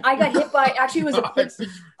 KO. I got hit by actually it was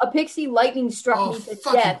a pixie lightning struck Oh, me to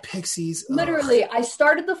fucking death. pixies! Ugh. Literally, I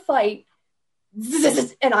started the fight,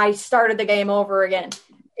 and I started the game over again.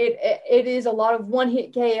 It is a lot of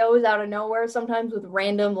one-hit KOs out of nowhere, sometimes with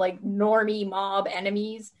random, like, normie mob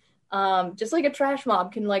enemies. Just like a trash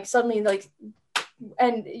mob can, like, suddenly, like,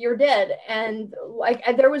 and you're dead. And, like,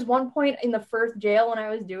 there was one point in the first jail when I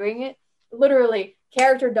was doing it, literally,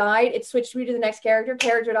 character died, it switched me to the next character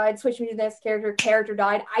died, switched me to the next character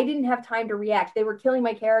died. I didn't have time to react. They were killing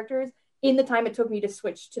my characters in the time it took me to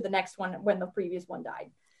switch to the next one when the previous one died.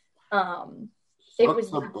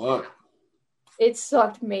 It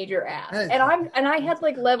sucked major ass. And I had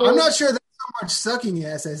like levels. I'm not sure that's so much sucking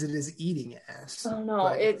ass as it is eating ass. Oh no,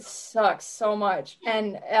 But- it sucks so much.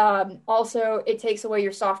 And also it takes away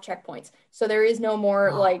your soft checkpoints. So there is no more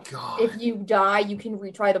Oh, like God. if you die, you can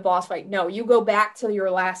retry the boss fight. No, you go back to your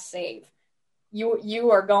last save. You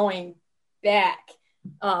are going back.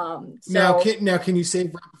 So Now can you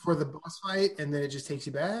save right before the boss fight and then it just takes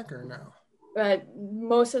you back or no?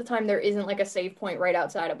 most of the time there isn't like a save point right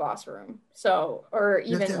outside a boss room. So or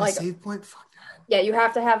You have even to have like a save point? Fuck that. yeah, you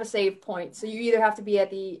have to have a save point. So you either have to be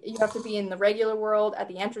in the regular world, at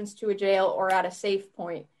the entrance to a jail, or at a save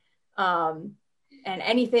point. And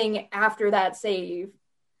anything after that save,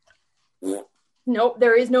 nope,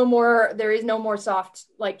 there is no more soft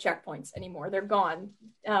like checkpoints anymore. They're gone.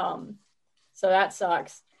 So that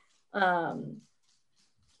sucks.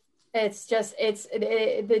 It's just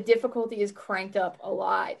the difficulty is cranked up a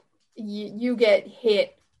lot. You get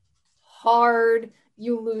hit hard.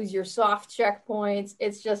 You lose your soft checkpoints.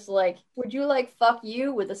 It's just like, would you like fuck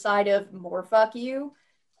you with a side of more fuck you?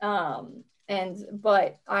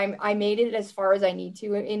 But I made it as far as I need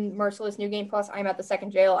to in Merciless New Game Plus. I'm at the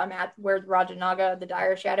second jail. I'm at where Rajanaga, the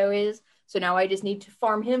Dire Shadow, is. So now I just need to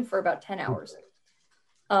farm him for about 10 hours.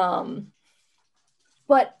 But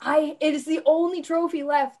it is the only trophy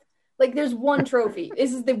left. Like, there's one trophy.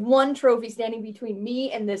 This is the one trophy standing between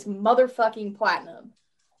me and this motherfucking platinum.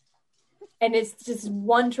 And it's just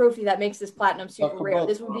one trophy that makes this platinum super rare.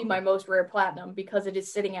 This would be my most rare platinum because it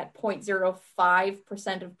is sitting at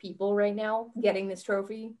 0.05% of people right now getting this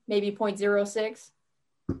trophy. Maybe 0.06.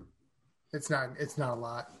 It's not a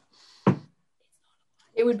lot.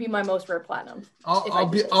 It would be my most rare platinum.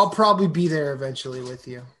 I'll probably be there eventually with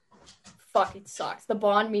you. Fuck, it sucks. The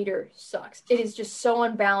bond meter sucks. It is just so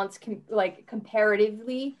unbalanced,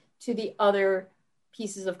 comparatively to the other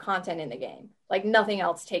pieces of content in the game. Like, nothing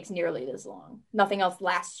else takes nearly this long. Nothing else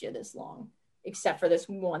lasts you this long, except for this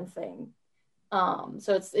one thing.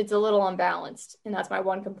 So it's a little unbalanced, and that's my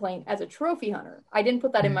one complaint as a trophy hunter. I didn't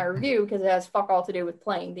put that in my review because it has fuck all to do with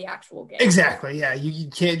playing the actual game. Exactly, yeah. You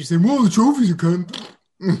can't just say, well, the trophies are good.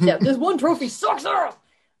 Yeah, this one trophy sucks up.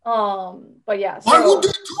 But yeah. So, I will do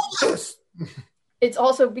this! It's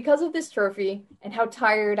also because of this trophy and how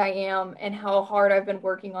tired I am and how hard I've been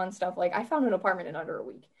working on stuff. Like, I found an apartment in under a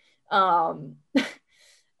week. And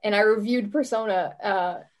I reviewed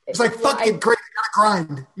Persona. It's like, fucking great, I gotta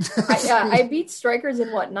grind. I beat Strikers in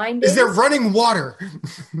 9 days? Is there running water?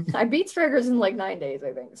 I beat Strikers in 9 days,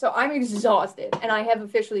 I think. So I'm exhausted, and I have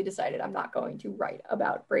officially decided I'm not going to write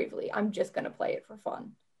about Bravely. I'm just going to play it for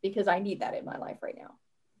fun because I need that in my life right now.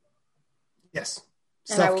 Yes.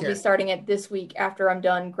 And I will be starting it this week after I'm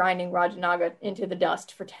done grinding Rajanaga into the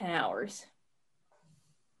dust for 10 hours.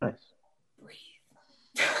 Nice. Breathe.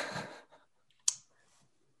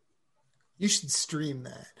 You should stream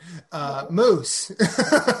that. Moose.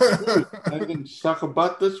 I've been stuck a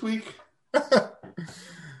butt this week.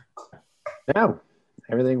 No.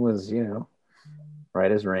 Everything was,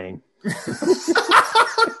 right as rain.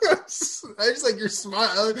 I just like your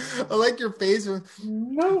smile. I like your face.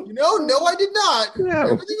 No, I did not. No.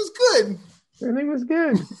 Everything was good. Everything was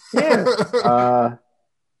good. Yeah.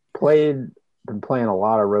 Been playing a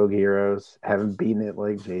lot of Rogue Heroes. Haven't beaten it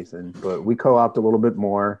like Jason, but we co-opted a little bit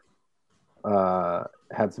more.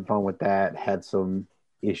 Had some fun with that. Had some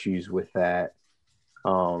issues with that.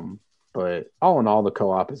 But all in all, the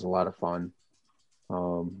co-op is a lot of fun.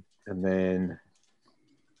 And then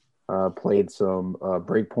played some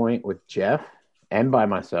Breakpoint with Jeff and by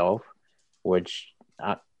myself, which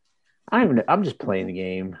I don't even know. I'm just playing the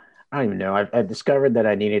game. I don't even know. I've discovered that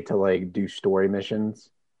I needed to do story missions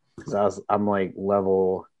because I'm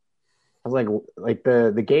level. I was like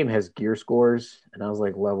the game has gear scores, and I was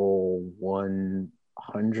level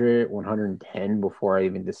 100, 110 before I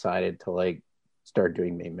even decided to start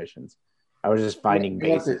doing main missions. I was just finding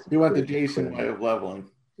bases. You went the Jason way of leveling.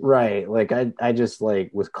 Right. I just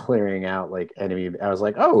was clearing out enemy. I was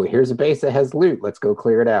like, oh, here's a base that has loot. Let's go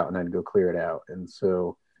clear it out. And I'd go clear it out. And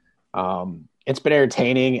so it's been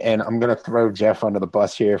entertaining, and I'm going to throw Jeff under the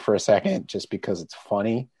bus here for a second just because it's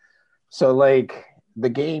funny. So the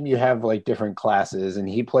game, you have different classes, and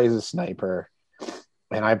he plays a sniper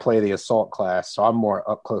and I play the assault class. So I'm more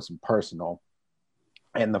up close and personal.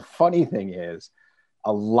 And the funny thing is,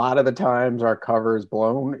 a lot of the times our cover is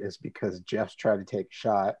blown is because Jeff's trying to take a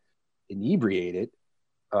shot, inebriated,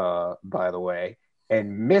 by the way,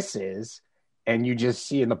 and misses. And you just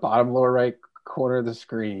see in the bottom lower right corner of the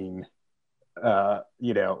screen,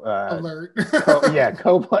 alert.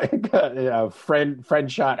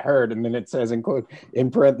 Friend shot heard. And then it says in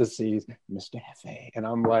parentheses, Mr. Hefe. And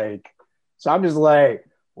I'm so I'm just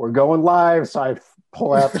we're going live. So I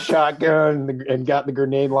pull out the shotgun and got the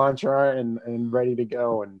grenade launcher and ready to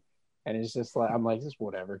go. And it's just I'm just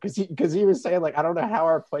whatever. Cause he was saying I don't know how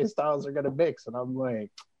our play styles are going to mix. And I'm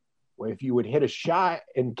well, if you would hit a shot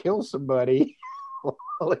and kill somebody,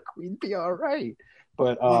 we'd be all right.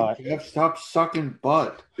 But Jeff, stop sucking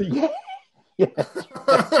butt. Yeah. Have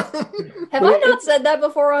I not said that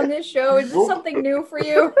before on this show? Is this something new for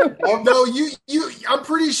you? No, you. I'm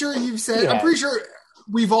pretty sure you've said. Yeah. I'm pretty sure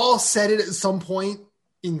we've all said it at some point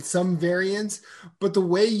in some variants. But the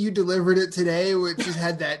way you delivered it today, which just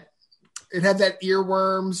had that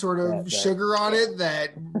earworm sort of sugar on it,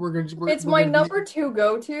 that it's my number 2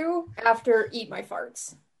 go-to after Eat My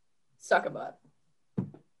Farts. Suck a butt.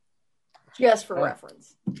 Just for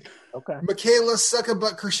reference. Okay. Michaela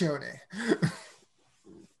Suckabutt Krishone.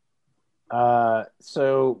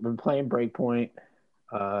 So been playing Breakpoint.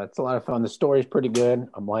 It's a lot of fun. The story's pretty good.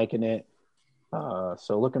 I'm liking it.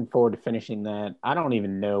 So looking forward to finishing that. I don't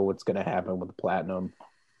even know what's going to happen with the platinum.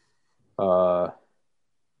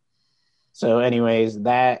 So, anyways,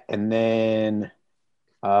 that, and then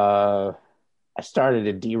I started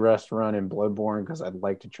a D-Rust run in Bloodborne because I'd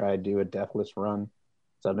like to try to do a Deathless run.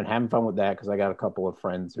 So I've been having fun with that because I got a couple of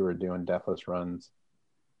friends who are doing Deathless runs.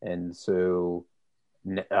 And so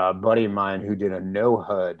a buddy of mine who did a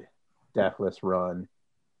no-HUD Deathless run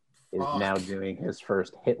is now doing his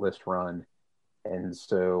first hitless run. And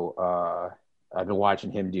so I've been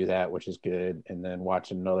watching him do that, which is good. And then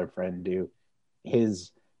watching another friend do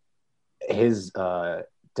his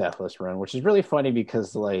Deathless run, which is really funny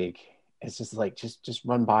because like it's just like just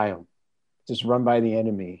run by him, just run by the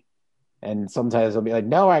enemy, and sometimes I'll be like,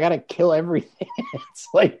 no, I gotta kill everything. It's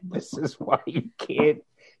like, this is why you can't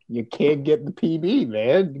get the PB,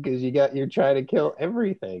 man, because you're trying to kill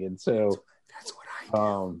everything. And so That's what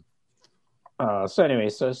I do. So anyway,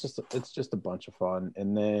 so it's just a bunch of fun.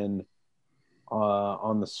 And then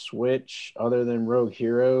on the Switch, other than Rogue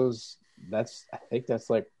Heroes, I think that's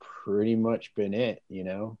like pretty much been it, you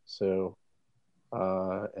know. So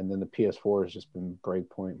and then the PS4 has just been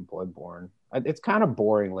Breakpoint and Bloodborne. It's kind of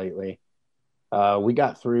boring lately. We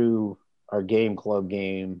got through our game club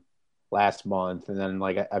game last month, and then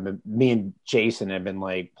like me and Jason have been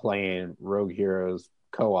like playing Rogue Heroes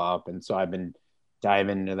co-op, and so I've been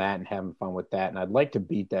diving into that and having fun with that, and I'd like to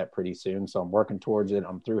beat that pretty soon, so I'm working towards it.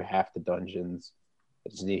 I'm through half the dungeons. I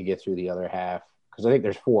just need to get through the other half because I think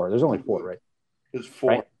there's 4. There's only 4, right? There's 4.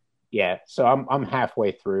 Right? Yeah, so I'm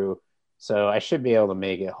halfway through, so I should be able to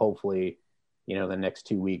make it, hopefully, you know, the next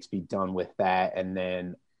 2 weeks, be done with that. And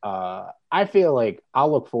then I feel like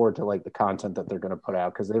I'll look forward to like the content that they're going to put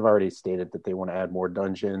out, because they've already stated that they want to add more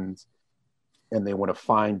dungeons and they want to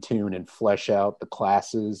fine tune and flesh out the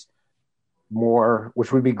classes more,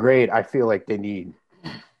 which would be great. I feel like they need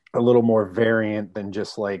a little more variant than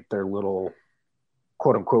just like their little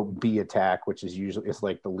quote unquote B attack, which is usually, it's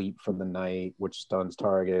like the leap from the night, which stuns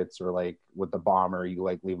targets, or like with the bomber, you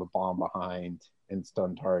like leave a bomb behind and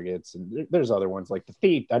stun targets. And there's other ones like the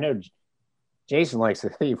thief. I know Jason likes the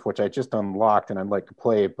thief, which I just unlocked and I'd like to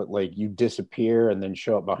play it, but like you disappear and then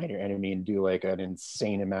show up behind your enemy and do like an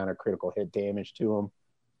insane amount of critical hit damage to them,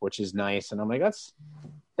 which is nice. And I'm like,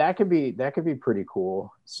 that could be pretty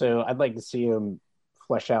cool. So I'd like to see him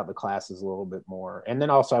flesh out the classes a little bit more. And then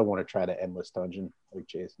also I want to try the endless dungeon, like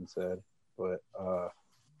Jason said. But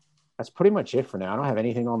that's pretty much it for now. I don't have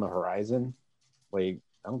anything on the horizon. Like,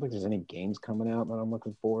 I don't think there's any games coming out that I'm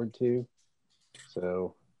looking forward to.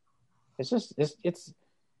 So it's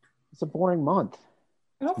a boring month.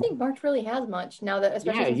 I don't think March really has much now that,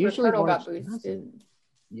 especially since Returnal got boosted.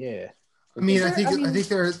 Yeah. I mean, I think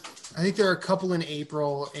there are a couple in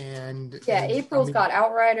April, and April's got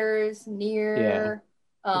Outriders, Nier,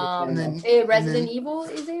 Resident Evil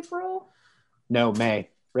is April. No, May.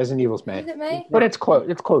 Resident Evil's May. Is it May? But it's close.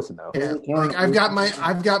 It's close enough. Yeah, like I've got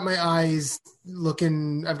my eyes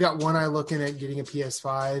looking. I've got one eye looking at getting a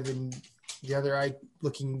PS5, and the other eye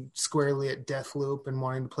looking squarely at Deathloop and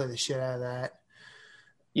wanting to play the shit out of that.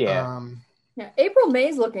 Yeah. April,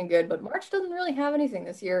 May's looking good, but March doesn't really have anything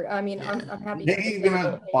this year. I mean, I'm happy. Maybe he's gonna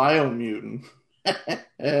have Biomutant.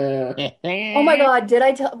 Oh my god! Did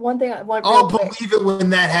I tell one thing? I'll believe it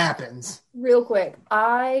when that happens. Real quick,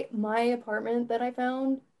 my apartment that I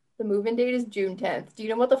found, the move-in date is June 10th. Do you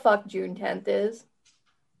know what the fuck June 10th is?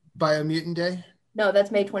 Biomutant Day? No,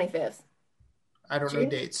 that's May 25th. I don't know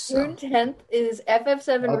dates. So. June 10th is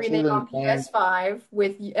FF7 remake on PS5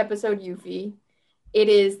 with episode Yuffie. It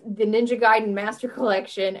is the Ninja Gaiden Master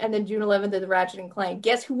Collection, and then June 11th is Ratchet and Clank.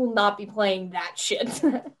 Guess who will not be playing that shit?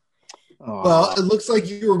 Well, it looks like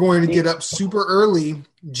you were going to get up super early,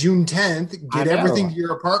 June 10th, get everything to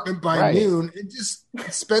your apartment by noon, and just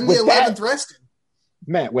spend the 11th resting.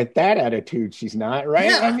 Matt, with that attitude, she's not, right?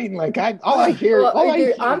 Yeah. I mean, like, I hear.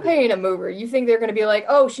 I'm paying a mover. You think they're going to be like,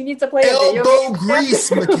 oh, she needs to play elbow grease,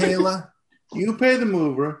 Michaela. You pay the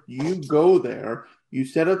mover, you go there, you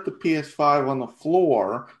set up the PS5 on the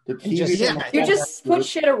floor, the TV. You just put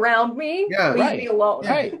shit around me. Yeah, leave me alone.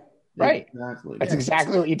 Right. Exactly. That's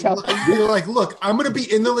exactly what you tell them. You're like, look, I'm going to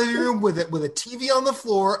be in the living room with a TV on the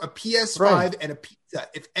floor, a PS5, and a pizza.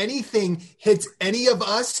 If anything hits any of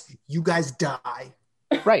us, you guys die.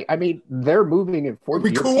 Right. I mean, they're moving it for you.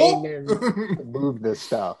 You're cool? paying them to move this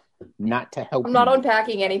stuff, not to help. I'm not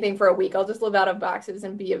unpacking anything for a week. I'll just live out of boxes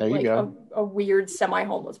and be a weird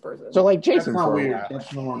semi-homeless person. So, like Jason, that's not weird.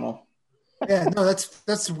 That's normal. Yeah, no,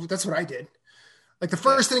 that's what I did. Like the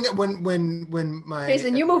first thing that when my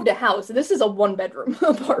Jason, you moved a house. This is a 1-bedroom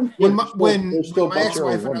apartment. When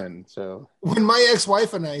my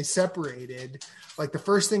ex-wife and I separated, like the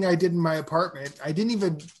first thing I did in my apartment, I didn't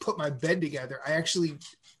even put my bed together. I actually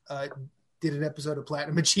did an episode of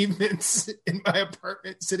Platinum Achievements in my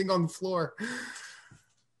apartment, sitting on the floor.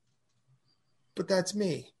 But that's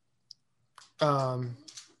me. What are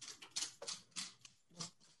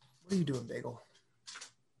you doing, Bagel?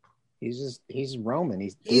 He's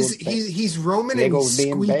roaming. He's roaming and Bagel's he's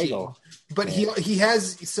being squeaking. Bagel. But he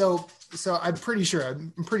has so I'm pretty sure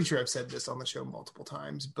I've said this on the show multiple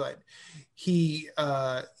times, but he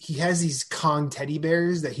has these Kong teddy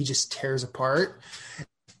bears that he just tears apart,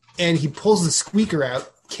 and he pulls the squeaker out,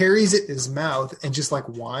 carries it in his mouth, and just like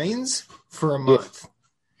whines for a month.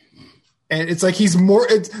 And it's like he's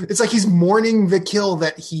mourning the kill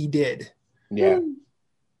that he did. Yeah.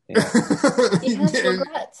 He has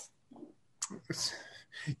regrets.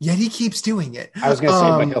 Yet he keeps doing it. I was going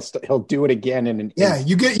to say, but he'll do it again.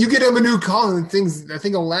 You get him a new call, and things I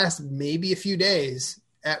think will last maybe a few days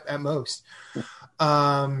at most.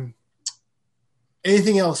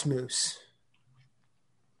 Anything else, Moose?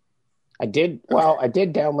 I did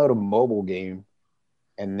download a mobile game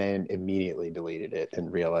and then immediately deleted it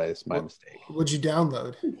and realized my mistake. What'd you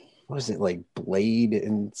download? What is it, like Blade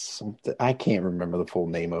and something? I can't remember the full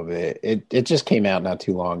name of it. It just came out not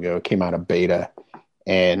too long ago. It came out of beta.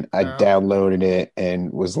 And I downloaded it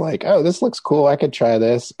and was like, oh, this looks cool. I could try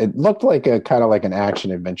this. It looked like a kind of like an action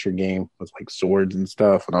adventure game with like swords and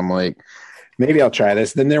stuff. And I'm like, maybe I'll try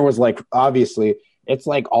this. Then there was like, obviously, it's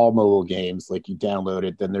like all mobile games. Like you download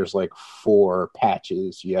it, then there's like 4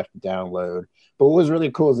 patches you have to download. But what was really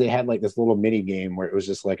cool is they had like this little mini game where it was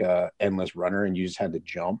just like a endless runner and you just had to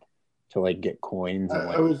jump to like get coins. And,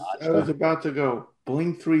 like, I was about to go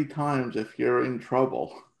blink 3 times if you're in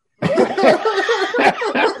trouble.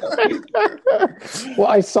 Well,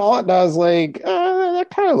 I saw it and I was like, that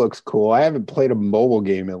kind of looks cool. I haven't played a mobile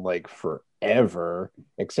game in like forever,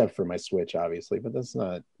 except for my Switch, obviously. But that's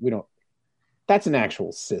an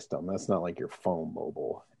actual system. That's not like your phone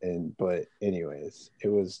mobile. But anyways, it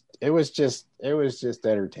was just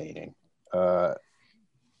entertaining. I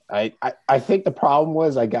think the problem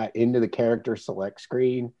was I got into the character select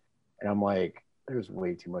screen and I'm like, there's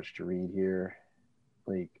way too much to read here.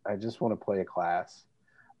 Like, I just want to play a class.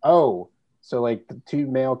 Oh, so like the 2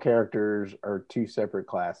 male characters are 2 separate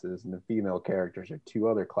classes and the female characters are 2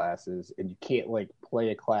 other classes, and you can't like play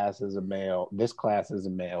a class as a male, this class is a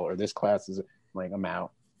male, or this class is like, I'm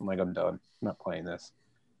out. I'm like, I'm done. I'm not playing this.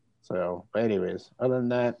 So, but anyways, other than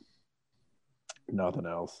that, nothing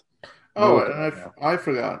else. Oh, and I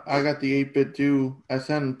forgot. I got the 8BitDo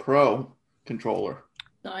SN Pro controller.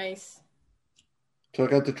 Nice. So I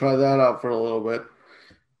got to try that out for a little bit.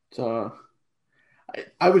 So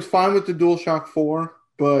I was fine with the DualShock 4,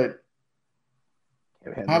 but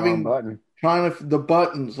trying to the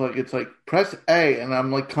buttons, like it's like press A, and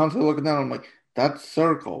I'm like constantly looking down. I'm like, that's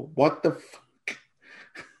circle. What the fuck?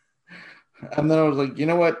 And then I was like, you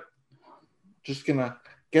know what? Just gonna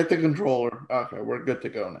get the controller. Okay, we're good to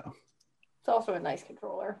go now. It's also a nice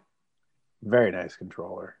controller. Very nice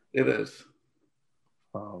controller. It is.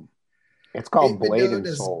 It's called Blade and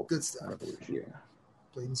Soul. Good stuff. Yeah.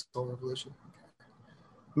 Blade and Soul Revolution.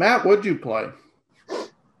 Matt, what'd you play?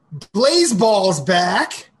 Blazeball's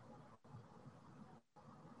back.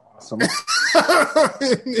 Awesome.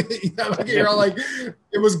 You're all like,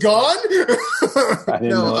 it was gone? I didn't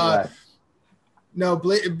know that. No,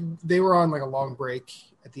 they were on like a long break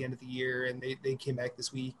at the end of the year, and they came back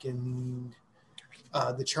this week, and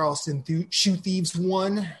the Charleston Shoe Thieves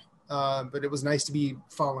won. But it was nice to be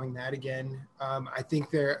following that again. I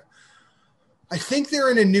think they're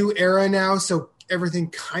in a new era now, so everything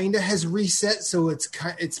kind of has reset. So it's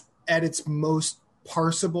at its most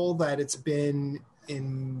parsable that it's been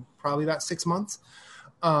in probably about 6 months.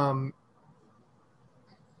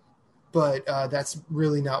 But that's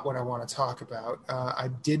really not what I want to talk about. I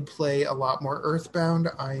did play a lot more Earthbound.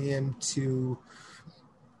 I am to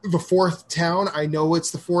the 4th town. I know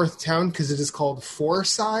it's the 4th town because it is called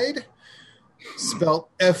Fourside, spelled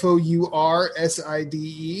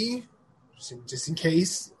Fourside, just in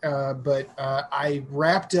case. But I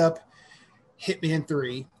wrapped up Hitman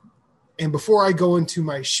 3. And before I go into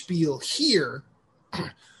my spiel here,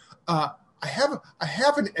 I have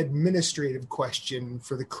an administrative question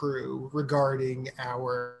for the crew regarding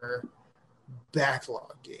our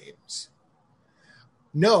backlog games.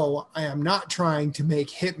 No, I am not trying to make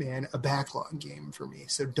Hitman a backlog game for me,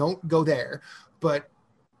 so don't go there. But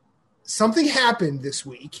something happened this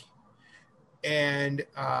week, and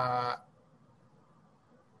I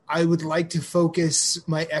would like to focus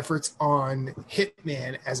my efforts on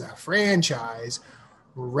Hitman as a franchise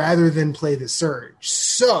rather than play the Surge.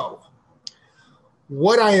 So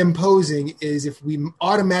what I am posing is if we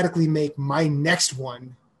automatically make my next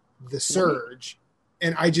one the Surge,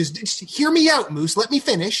 and I just hear me out, Moose. Let me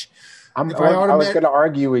finish. I was going to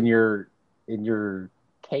argue in your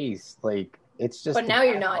case, like it's just. But now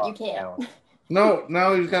you're not. You can't. No,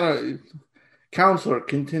 now he's got to. Counselor,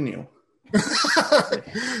 continue.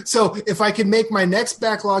 So if I can make my next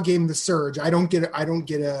backlog game The Surge, I don't get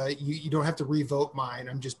a. You don't have to revote mine.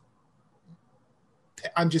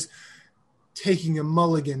 I'm just taking a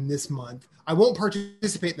mulligan this month. I won't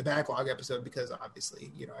participate in the backlog episode because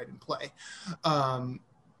obviously, I didn't play.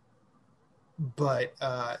 But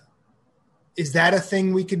is that a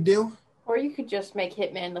thing we could do? Or you could just make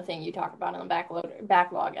Hitman the thing you talk about in the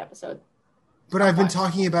backlog episode. But I've been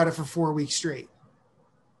talking about it for 4 weeks straight.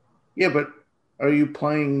 Yeah, but are you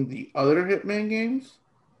playing the other Hitman games?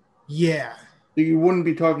 Yeah. So you wouldn't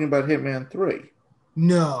be talking about Hitman 3?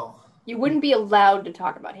 No. You wouldn't be allowed to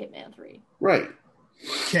talk about Hitman 3. Right.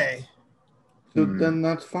 Okay. So then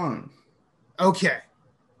that's fine. Okay.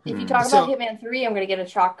 If you talk about Hitman 3, I'm going to get a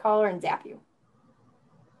shock collar and zap you.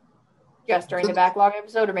 Just during the backlog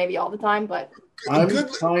episode, or maybe all the time, but... I'm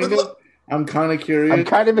kind of curious. I'm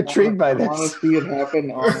kind of intrigued by this. I want to see it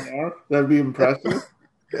happen on air. That'd be impressive.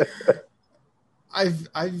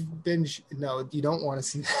 I've been... No, you don't want to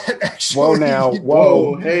see that, actually. Whoa, now.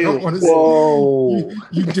 Whoa. Hey, whoa.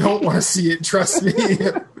 You don't want to see it, trust me.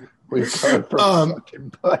 We've gone from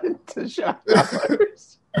sucking butt to shock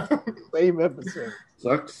collars. Same episode.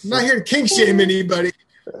 Sucks. I'm not here to kink shame anybody.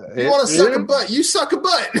 You want to suck a butt, you suck a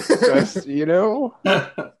butt. Just,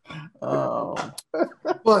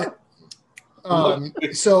 But,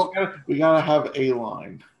 so... We got to have a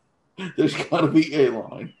line. There's got to be a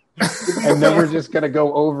line. And then we're just going to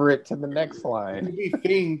go over it to the next line. It could be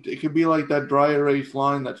themed. It could be like that dry erase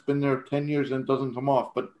line that's been there 10 years and doesn't come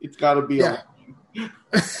off, but it's got to be a line.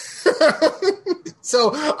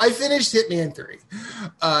 So I finished Hitman 3.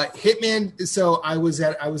 Hitman. So I was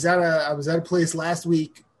at a place last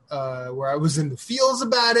week where I was in the feels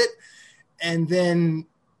about it, and then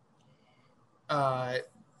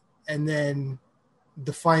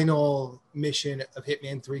the final mission of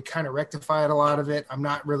Hitman 3 kind of rectified a lot of it. I'm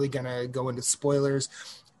not really gonna go into spoilers.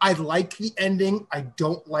 I like the ending. I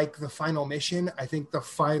don't like the final mission. I think the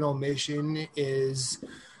final mission is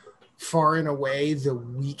far and away the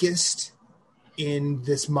weakest in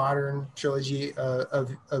this modern trilogy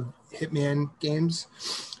of Hitman games.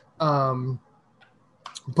 But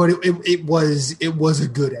it was a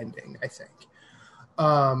good ending, I think.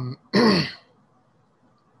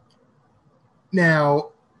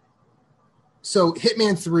 Now, so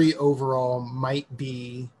Hitman 3 overall might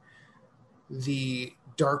be the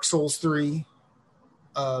Dark Souls 3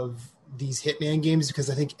 of these Hitman games, because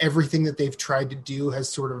I think everything that they've tried to do has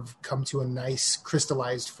sort of come to a nice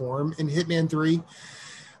crystallized form in Hitman 3.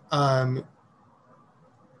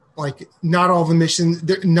 Like not all the missions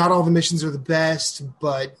are the best,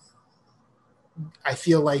 but I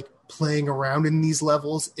feel like playing around in these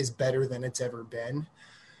levels is better than it's ever been.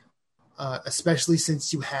 Especially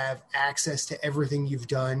since you have access to everything you've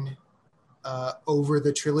done over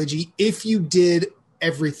the trilogy. If you did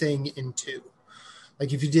everything in 2,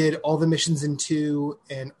 like if you did all the missions in 2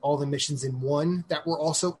 and all the missions in 1 that were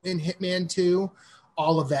also in Hitman 2,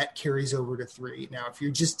 all of that carries over to 3. Now, if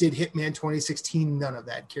you just did Hitman 2016, none of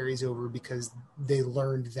that carries over because they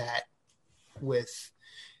learned that with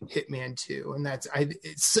Hitman 2. And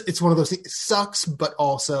it's one of those things. It sucks, but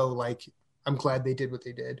also like I'm glad they did what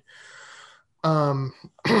they did.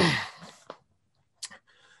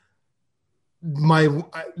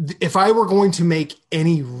 If I were going to make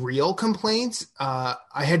any real complaints, I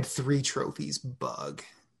had 3 trophies bug.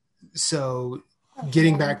 So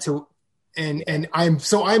getting back to, and I'm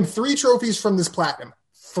 3 trophies from this platinum.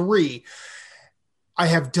 3. I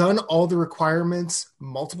have done all the requirements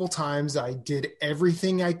multiple times. I did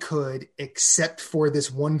everything I could except for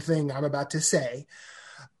this one thing I'm about to say.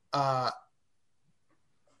 I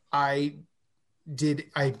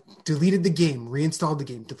deleted the game, reinstalled the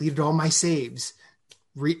game, deleted all my saves,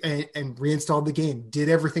 and reinstalled the game, did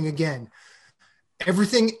everything again.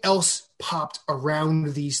 Everything else popped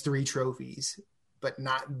around these 3 trophies, but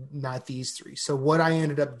not these 3. So what I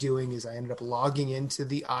ended up doing is I ended up logging into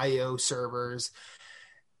the IO servers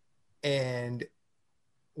and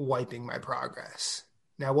wiping my progress.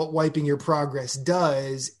 Now, what wiping your progress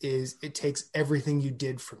does is it takes everything you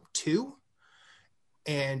did from 2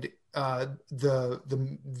 and the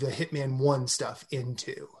Hitman 1 stuff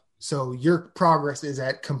into. So your progress is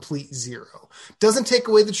at complete 0. Doesn't take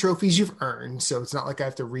away the trophies you've earned, so it's not like I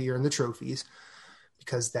have to re-earn the trophies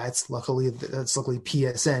because that's luckily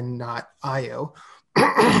PSN, not IO.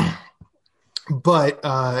 But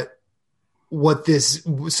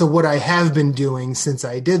what I have been doing since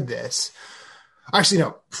I did this Actually,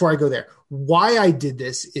 no, before I go there, why I did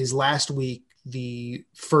this is last week, the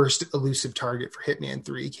first elusive target for Hitman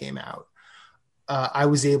 3 came out. I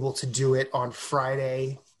was able to do it on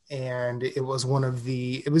Friday, and it was one of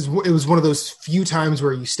those few times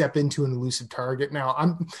where you step into an elusive target.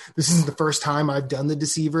 Now, this isn't the first time I've done the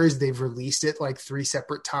Deceivers. They've released it like 3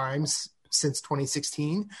 separate times since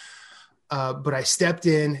 2016. But I stepped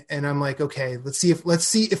in and I'm like, okay, let's see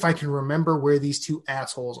if I can remember where these two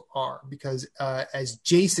assholes are, because as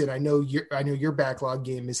Jason, I know your backlog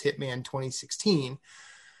game is Hitman 2016.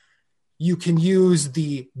 You can use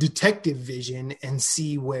the detective vision and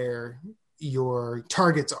see where your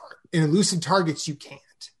targets are. In elusive targets, you can't.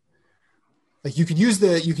 Like you can use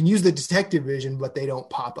the detective vision, but they don't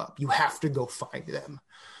pop up. You have to go find them.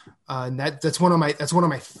 And that's one of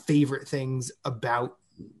my favorite things about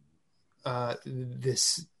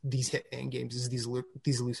these Hitman games is these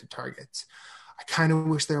elusive targets. I kind of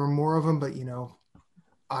wish there were more of them, but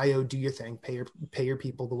IO, do your thing, pay your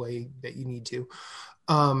people the way that you need to.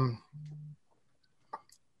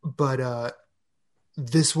 But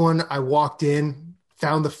this one, I walked in,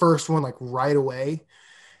 found the first one like right away,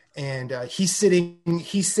 and he's sitting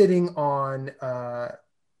on a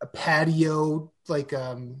patio, like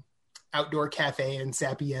outdoor cafe in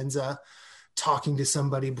Sapienza, talking to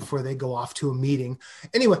somebody before they go off to a meeting.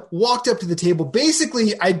 Anyway, walked up to the table.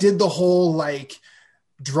 Basically, I did the whole like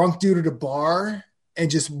drunk dude at a bar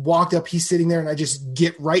and just walked up. He's sitting there and I just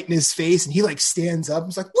get right in his face and he like stands up.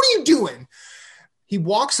 He's like, "What are you doing?" He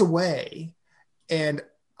walks away and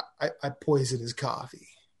I poison his coffee.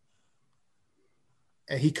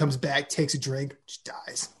 And he comes back, takes a drink, just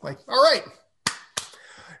dies. Like, all right.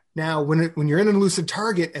 Now, when you're in an elusive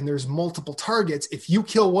target and there's multiple targets, if you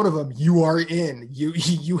kill one of them, you are in.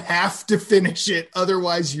 You have to finish it,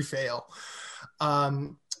 otherwise you fail.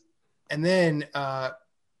 And then,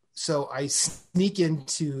 so I sneak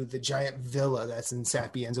into the giant villa that's in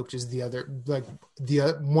Sapienza, which is the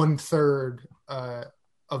 1/3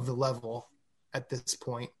 of the level at this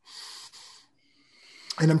point.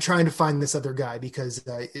 And I'm trying to find this other guy because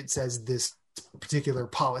it says this particular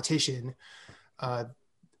politician. I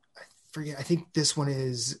forget. I think this one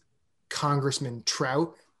is Congressman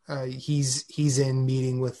Trout. He's in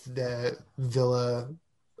meeting with the villa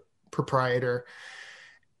proprietor,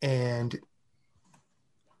 and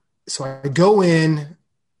so I go in.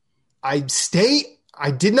 I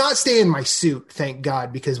did not stay in my suit, thank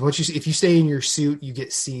God, because if you stay in your suit, you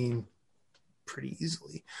get seen pretty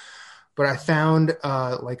easily. But I found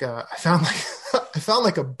like a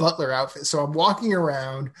butler outfit. So I'm walking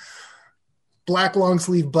around, black long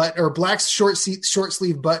sleeve black short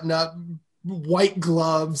sleeve button up, white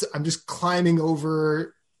gloves. I'm just climbing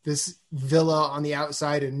over this villa on the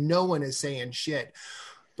outside and no one is saying shit.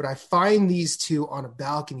 But I find these two on a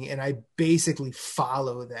balcony and I basically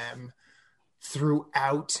follow them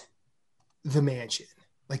throughout the mansion.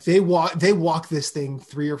 Like they walk this thing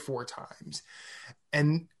 3 or 4 times.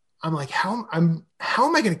 And I'm like, how am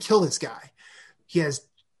I going to kill this guy? He has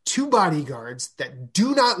 2 bodyguards that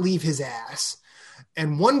do not leave his ass,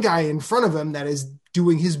 and one guy in front of him that is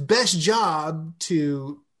doing his best job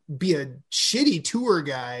to be a shitty tour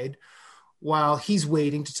guide while he's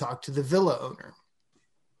waiting to talk to the villa owner.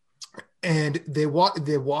 And they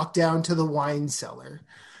walk down to the wine cellar,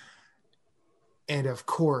 and of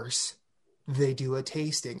course they do a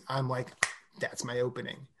tasting. I'm like, that's my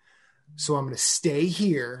opening. So I'm going to stay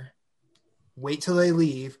here, wait till they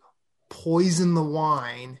leave, poison the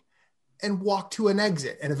wine, and walk to an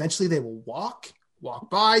exit. And eventually they will walk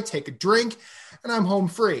by, take a drink, and I'm home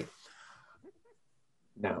free.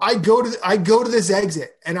 No. I go to this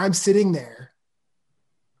exit, and I'm sitting there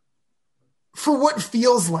for what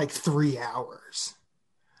feels like 3 hours.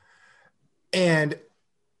 And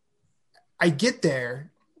I get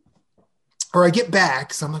there, or I get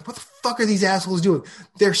back, so I'm like, what the fuck are these assholes doing?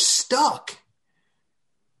 They're stuck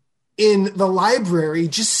in the library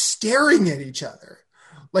just staring at each other.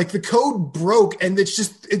 Like the code broke, and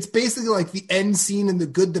it's basically like the end scene in The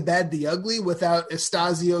Good, the Bad, the Ugly without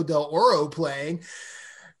Estasio Del Oro playing,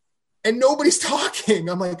 and nobody's talking.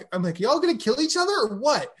 I'm like, y'all gonna kill each other or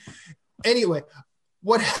what? Anyway,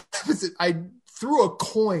 what happens is I threw a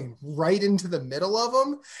coin right into the middle of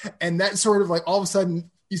them, and that sort of like all of a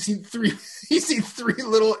sudden you see three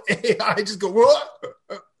little AI just go,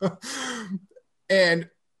 whoa!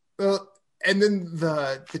 And then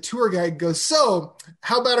the tour guide goes, so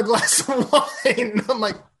how about a glass of wine? And I'm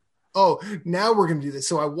like, oh, now we're going to do this.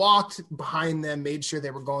 So I walked behind them, made sure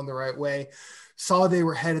they were going the right way, saw they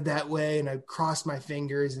were headed that way, and I crossed my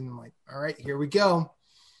fingers and I'm like, all right, here we go.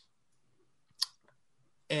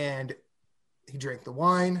 And he drank the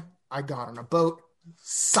wine. I got on a boat,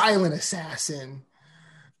 silent assassin,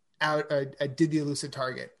 out. I did the elusive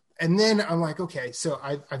target. And then I'm like, okay, so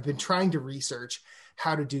I've been trying to research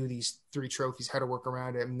how to do these 3 trophies, how to work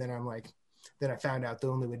around it. And then I'm like, then I found out the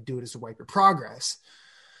only way to do it is to wipe your progress.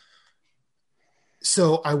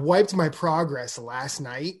 So I wiped my progress last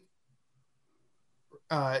night,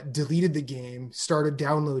 deleted the game, started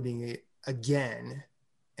downloading it again.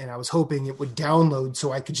 And I was hoping it would download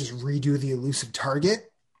so I could just redo the elusive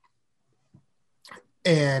target.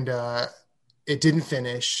 And it didn't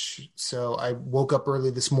finish. So I woke up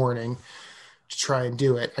early this morning to try and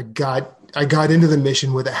do it. I got into the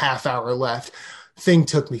mission with a half hour left. Thing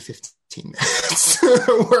took me 15 minutes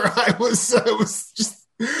where I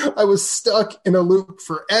was stuck in a loop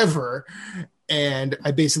forever. And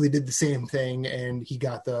I basically did the same thing. And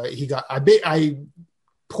I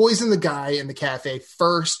poisoned the guy in the cafe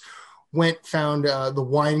first, found the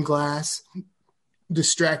wine glass,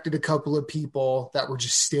 distracted a couple of people that were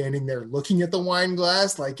just standing there looking at the wine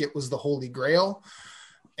glass like it was the Holy Grail,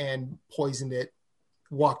 and poisoned it,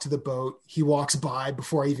 walked to the boat. He walks by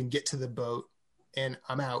before I even get to the boat, and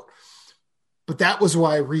I'm out. But that was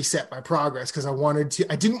why I reset my progress, because I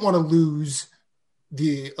didn't want to lose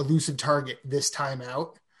the elusive target this time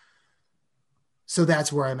out. So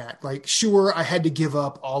that's where I'm at. Like, sure, I had to give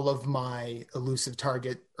up all of my elusive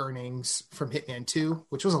target earnings from Hitman 2,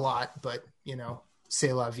 which was a lot, but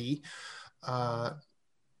c'est la vie. I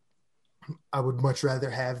would much rather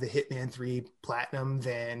have the Hitman 3 Platinum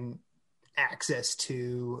than access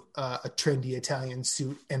to a trendy Italian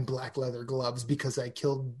suit and black leather gloves because I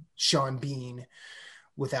killed Sean Bean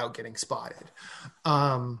without getting spotted.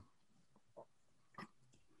 But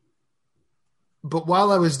while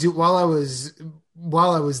I was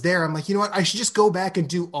there, I'm like, you know what? I should just go back and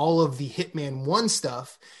do all of the Hitman 1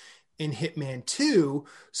 stuff in Hitman 2.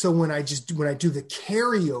 So when I do the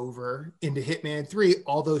carryover into Hitman 3,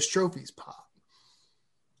 all those trophies pop.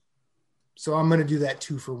 So I'm going to do that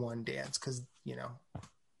 2-for-1 dance because,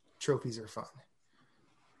 trophies are fun.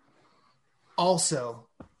 Also,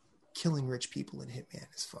 killing rich people in Hitman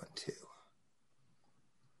is fun too.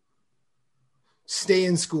 Stay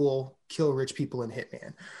in school, kill rich people in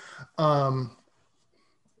Hitman.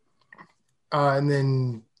 And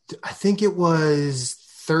then I think it was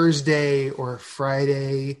Thursday or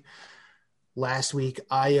Friday last week,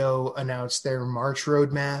 IO announced their March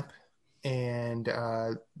roadmap, and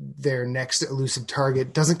their next elusive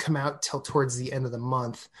target doesn't come out till towards the end of the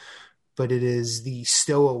month, but it is the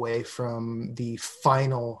stowaway from the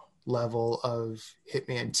final level of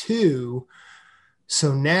Hitman 2.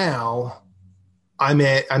 So now I'm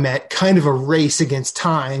at kind of a race against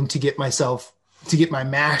time to get my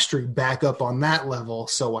mastery back up on that level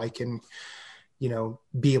so I can,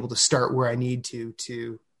 be able to start where I need to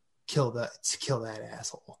kill that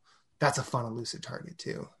asshole. That's a fun elusive target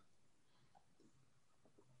too.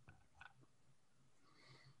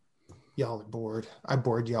 Y'all are bored. I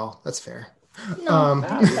bored y'all. That's fair. No,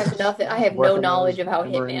 that's nothing. I have no knowledge of how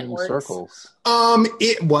Hitman works. Circles.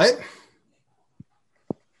 What?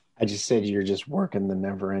 I just said you're just working the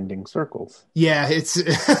never-ending circles. Yeah, it's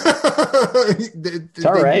it's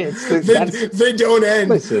all right. They don't end.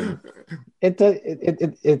 Listen,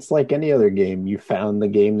 it's like any other game. You found the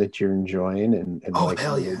game that you're enjoying, and like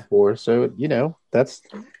hell yeah. For so that's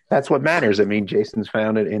what matters. I mean, Jason's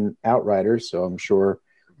found it in Outriders, so I'm sure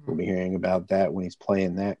we'll be hearing about that when he's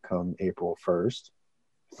playing that come April 1st.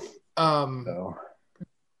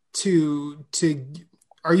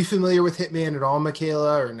 Are you familiar with Hitman at all,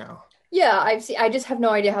 Michaela, or no? Yeah, I just have no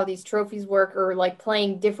idea how these trophies work, or like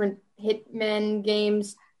playing different Hitman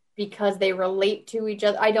games because they relate to each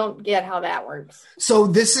other. I don't get how that works. So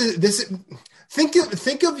think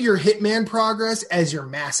of your Hitman progress as your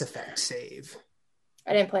Mass Effect save.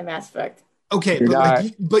 I didn't play Mass Effect. Okay,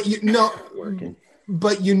 but you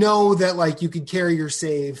know that like you could carry your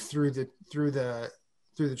save through the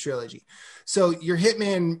trilogy. So your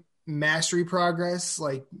Hitman mastery progress,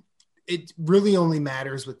 like, it really only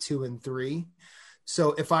matters with 2 and 3.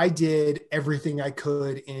 So if I did everything I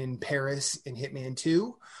could in Paris in Hitman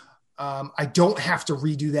 2, I don't have to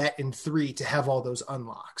redo that in 3 to have all those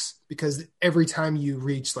unlocks, because every time you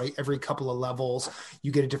reach, like, every couple of levels,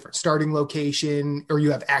 you get a different starting location, or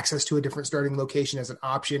you have access to a different starting location as an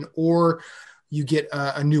option, or you get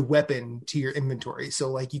a new weapon to your inventory. So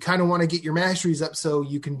like, you kind of want to get your masteries up so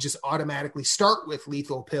you can just automatically start with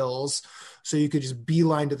lethal pills. So you could just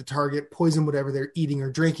beeline to the target, poison whatever they're eating or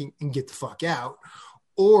drinking, and get the fuck out.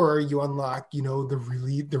 Or you unlock,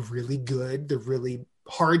 the really good, the really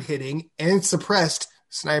hard hitting and suppressed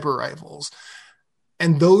sniper rifles.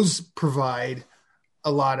 And those provide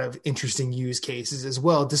a lot of interesting use cases as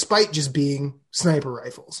well, despite just being sniper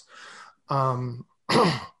rifles.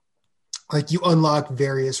 Like you unlock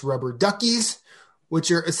various rubber duckies,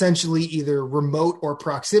 which are essentially either remote or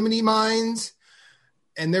proximity mines.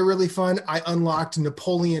 And they're really fun. I unlocked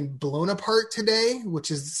Napoleon Bonaparte today,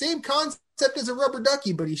 which is the same concept as a rubber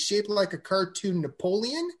ducky, but he's shaped like a cartoon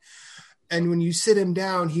Napoleon. And when you sit him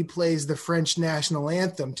down, he plays the French national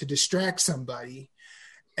anthem to distract somebody.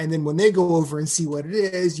 And then when they go over and see what it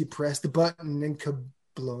is, you press the button and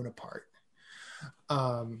blown apart.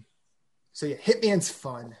 So yeah, Hitman's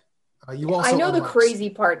fun. You also I know the crazy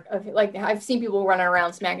part of it. Like I've seen people running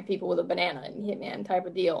around smacking people with a banana in Hitman type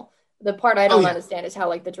of deal. The part I don't understand is how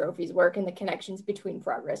like the trophies work and the connections between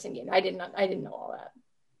progress and game. I didn't know all that.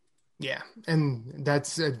 Yeah, and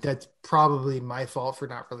that's probably my fault for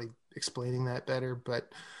not really explaining that better,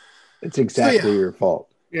 but it's exactly your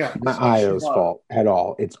fault. Yeah, not IO's fault at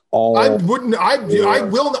all. It's all. I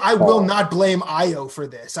will not blame IO for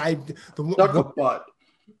this. Suck a butt.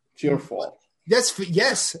 It's your fault.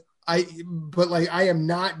 Yes. I do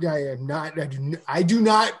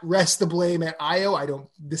not rest the blame at IO.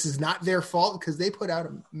 This is not their fault because they put out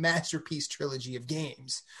a masterpiece trilogy of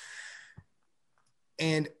games.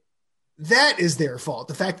 And that is their fault.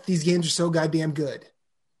 The fact that these games are so goddamn good.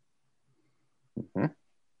 Mm-hmm.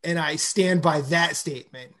 And I stand by that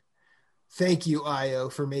statement. Thank you, IO,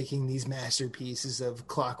 for making these masterpieces of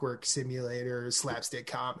Clockwork Simulator slapstick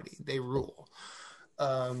comedy. They rule.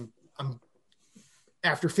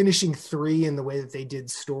 After finishing 3 and the way that they did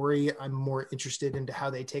story, I'm more interested into how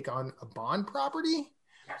they take on a Bond property.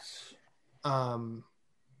 Yes.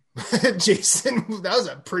 Jason, that was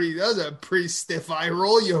a pretty stiff eye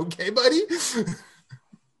roll. You okay, buddy?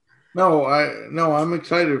 No, I'm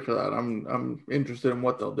excited for that. I'm interested in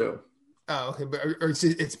what they'll do. Oh, okay, but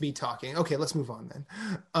it's me talking. Okay, let's move on then.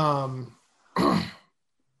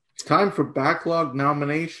 It's time for backlog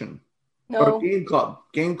nomination. No. Game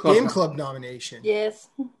Club nomination. Yes.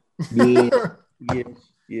 Yes.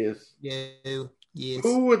 Yes.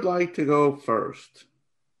 Who would like to go first?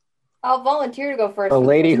 I'll volunteer to go first. The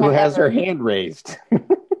lady who has her hand raised.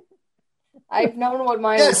 I've known what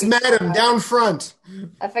mine Yes, would be. madam, down front.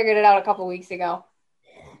 I figured it out a couple weeks ago.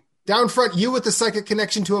 Down front, you with the psychic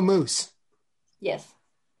connection to a moose. Yes.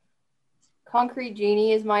 Concrete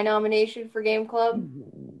Genie is my nomination for Game Club.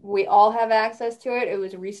 We all have access to it. It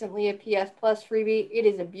was recently a PS Plus freebie. It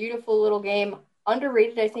is a beautiful little game.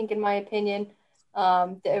 Underrated, I think, in my opinion.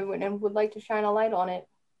 And would like to shine a light on it.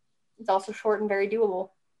 It's also short and very doable.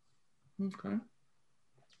 Okay.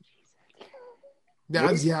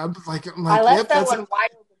 I'm like, I left that one wide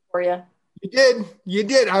open for you. You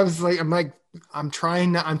did. I'm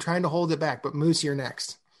trying to hold it back, but Moose, you're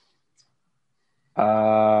next.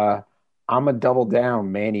 I'm a double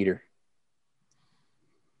down Maneater.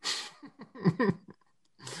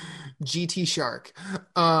 GT Shark.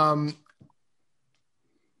 I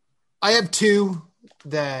have 2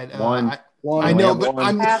 that one. I know, but one.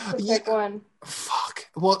 I'm have to pick one. Fuck.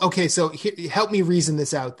 Well, okay, so help me reason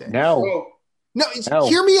this out then. No.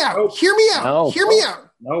 Hear me out. No. Hear me out. No. Hear me out.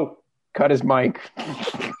 No. Cut his mic.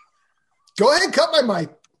 Go ahead, cut my mic.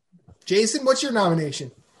 Jason, what's your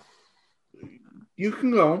nomination? You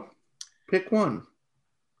can go. Pick one.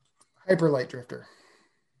 Hyper Light Drifter.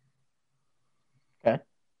 Okay.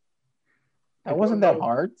 That wasn't that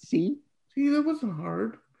hard. See, that wasn't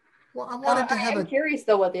hard. Well, I wanted to have I'm curious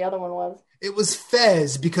though what the other one was. It was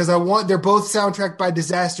Fez because they're both soundtracked by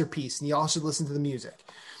Disaster Piece, and y'all should listen to the music.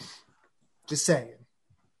 Just saying.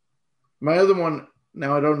 My other one,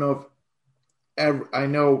 now I don't know if I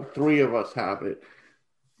know 3 of us have it.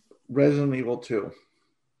 Resident Evil 2.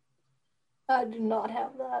 I do not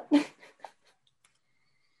have that.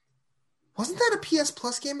 Wasn't that a PS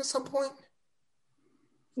Plus game at some point?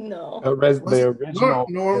 No. the original.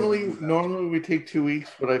 Normally we take 2 weeks,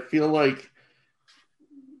 but I feel like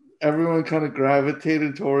everyone kind of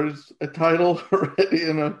gravitated towards a title already,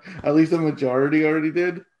 and at least a majority already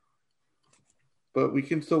did. But we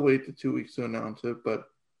can still wait the 2 weeks to announce it. But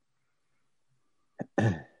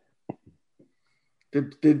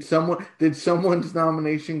did someone's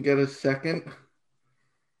nomination get a second? I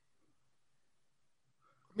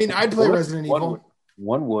mean, I'd play Resident Evil.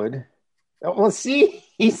 One would. Well, see,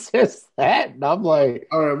 he says that, and I'm like,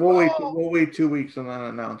 all right, we'll wait 2 weeks and then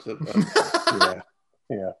announce it.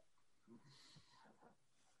 yeah.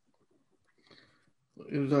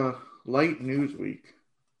 It was a light news week.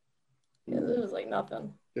 Yeah, this was like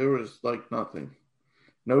nothing. There was like nothing.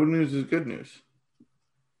 No news is good news.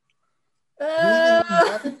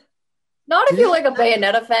 Not if you're like a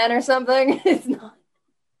Bayonetta fan or something. It's not.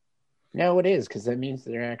 No, it is, because that means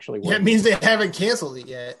they're actually Yeah, it means they haven't canceled it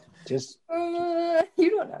yet. Just You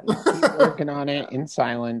don't know. keep working on it in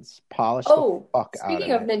silence, polish Oh, the fuck out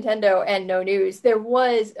speaking of of it. Nintendo and no news, there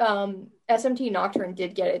was SMT Nocturne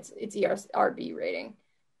did get its ESRB rating.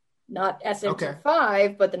 Not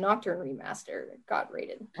SMT5, but the Nocturne remaster got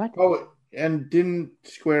rated. What? Oh, and didn't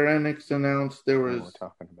Square Enix announce there What was we're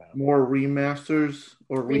talking about? more remasters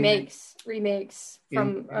or Remakes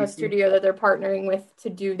from a studio that they're partnering with to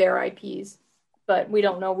do their IPs, but we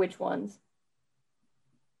don't know which ones.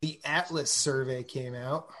 The Atlas survey came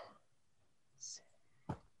out,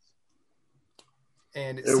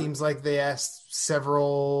 and it seems like they asked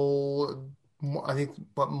several, I think,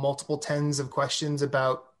 multiple tens of questions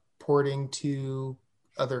about porting to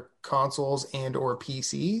other consoles and or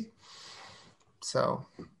PC. So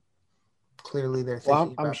clearly they're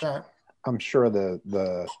thinking about that. I'm sure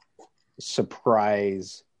the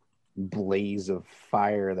surprise blaze of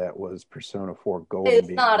fire that was Persona 4 Gold. It's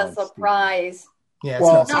not a surprise. Yeah,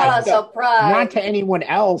 Well, it's Not a surprise. Not to anyone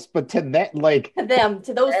else, but to that, like, To them,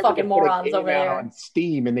 to those fucking morons over there. on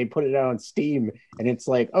Steam, and they put it out on Steam, and it's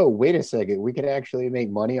like, oh, wait a second, we could actually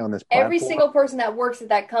make money on this platform. Every single person that works at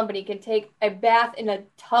that company can take a bath in a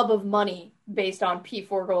tub of money based on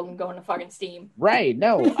P4 Gold and going to fucking Steam. Right?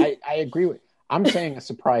 No, I agree with. I'm saying a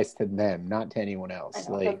surprise to them, not to anyone else. I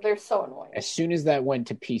know, Like, they're so annoying. as soon as that went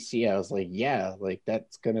to PC, I was like, yeah, like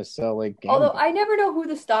that's gonna sell like. Although I never know who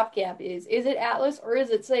the stopgap is. Is it Atlas or is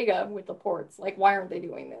it Sega with the ports? Like, why aren't they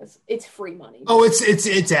doing this? It's free money. Oh, it's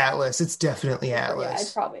Atlas. It's definitely Atlas. Yeah,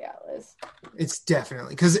 it's probably Atlas. It's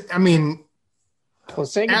definitely because I mean, well,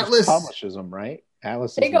 Sega Atlas publishes them, right?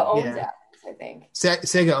 Atlas. Sega owns yeah. Atlas, I think.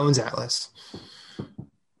 Sega owns Atlas,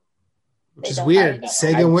 which They is don't weird. have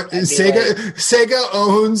Sega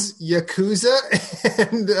owns Yakuza,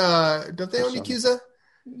 and don't they own Yakuza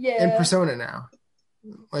Yeah. and Persona now?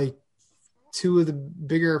 Like two of the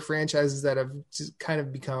bigger franchises that have just kind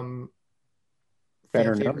of become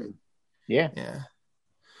better fan known. favorite. Yeah.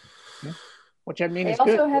 Which I mean They is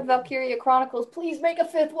also good. have Valkyria Chronicles. Please make a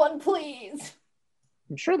fifth one, please.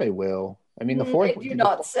 I'm sure they will. I mean, the fourth. They do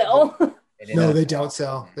not sell. No, they don't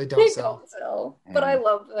sell. They don't They sell. don't sell. But I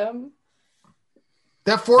love them.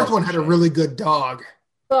 That fourth That's one a had a shame. really good dog.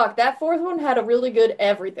 Fuck, that fourth one had a really good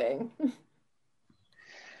everything.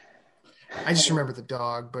 I just remember the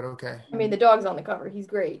dog, but okay. I mean, the dog's on the cover. He's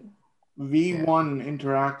great. V1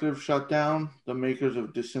 Interactive shut down, the makers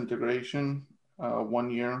of Disintegration,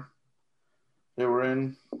 1 year they were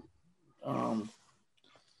in.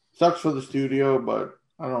 Sucks for the studio, but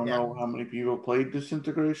I don't know how many people played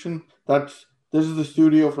Disintegration. This is the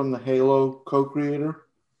studio from the Halo co-creator.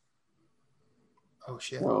 Oh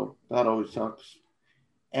shit. So that always sucks.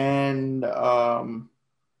 And the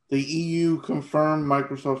EU confirmed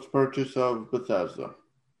Microsoft's purchase of Bethesda.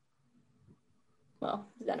 Well,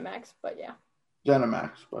 ZeniMax, but yeah.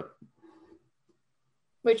 ZeniMax, but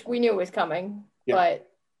Which we knew was coming. Yeah.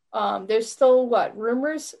 But there's still,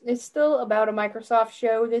 rumors? It's still about a Microsoft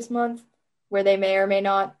show this month where they may or may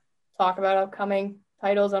not talk about upcoming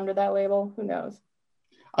titles under that label. Who knows?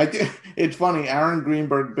 It's funny. Aaron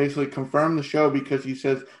Greenberg basically confirmed the show because he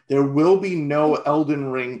says there will be no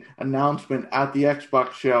Elden Ring announcement at the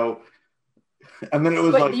Xbox show. And then it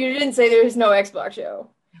was But you didn't say there's no Xbox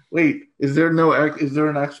show. wait, is there an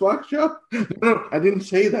Xbox show? No, I didn't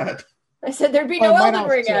say that. I said there'd be no Elden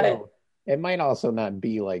Ring at it. It might also not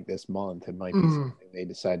be like this month. It might be Mhm. something they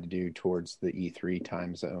decide to do towards the E3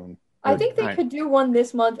 time zone. I think they could do one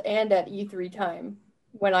this month and at E3 time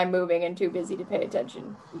when I'm moving and too busy to pay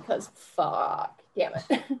attention because fuck, damn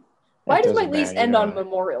it. Why does my doesn't lease matter, end you on know.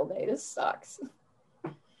 Memorial Day? This sucks.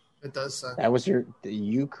 It does suck. That was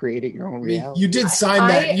you created your own reality. You did sign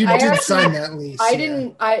that. You I did actually- sign that lease. I yeah.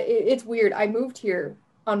 didn't. It's weird. I moved here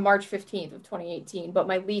on March 15th of 2018, but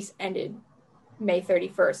my lease ended May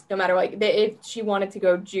 31st. No matter if she wanted to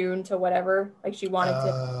go June to whatever, like she wanted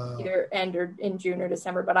to either end or in June or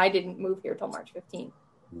December, but I didn't move here till March 15th.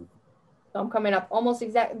 So I'm coming up almost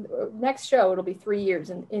next show. It'll be 3 years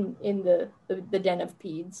in the den of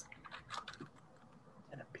peds.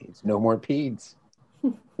 No more peds.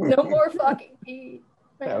 No more fucking peds.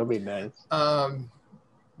 That would be nice.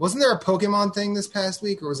 Wasn't there a Pokemon thing this past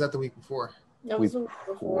week, or was that the week before? That was the week That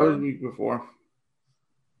was before. the week before.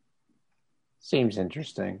 Seems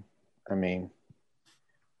interesting. I mean,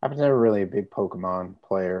 I was never really a big Pokemon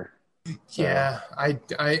player. So. Yeah,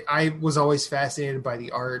 I was always fascinated by the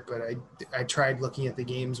art, but I tried looking at the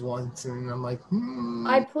games once, and I'm like,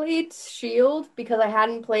 I played Shield because I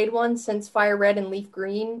hadn't played one since Fire Red and Leaf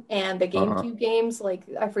Green, and the GameCube games, like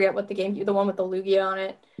I forget what the one with the Lugia on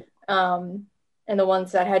it, and and the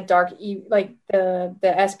ones that had like the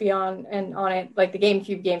Espeon and on it, like the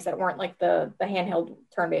GameCube games that weren't like the handheld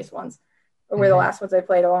turn-based ones, were the last ones I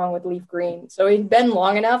played along with Leaf Green. So it'd been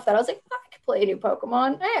long enough that I was like, I could play new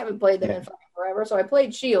Pokemon. I haven't played them in fucking forever, so I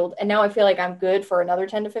played Shield, and now I feel like I'm good for another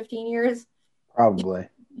 10 to 15 years. Probably.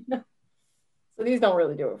 So these don't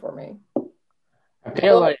really do it for me. I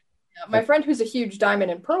feel like my friend who's a huge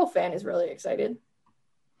Diamond and Pearl fan is really excited.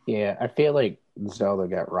 Yeah, I feel like Zelda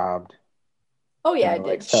got robbed. Oh yeah, it did.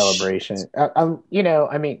 like celebration. Now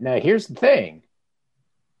here's the thing.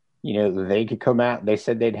 They could come out. They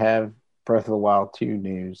said they'd have Breath of the Wild 2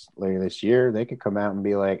 news later this year. They could come out and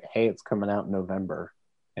be like, "Hey, it's coming out in November,"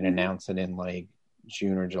 and announce it in like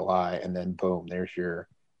June or July, and then boom, there's your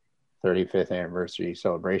 35th anniversary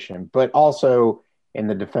celebration. But also, in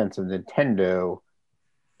the defense of Nintendo,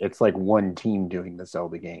 it's like one team doing the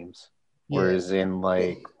Zelda games, whereas in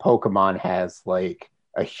like Pokemon has like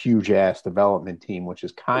a huge ass development team, which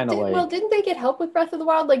is kind of like. Well, didn't they get help with Breath of the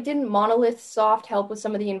Wild? Like, didn't Monolith Soft help with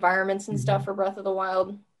some of the environments and stuff for Breath of the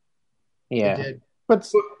Wild? Yeah, They did. but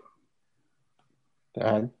go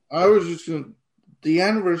ahead. I was just gonna, the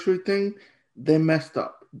anniversary thing. They messed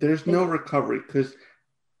up. There's no recovery because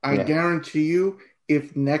I guarantee you,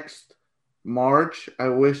 if next March I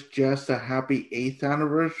wish Jess a happy 8th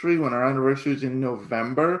anniversary when our anniversary is in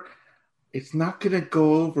November, it's not gonna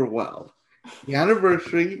go over well. The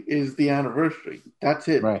anniversary is the anniversary. That's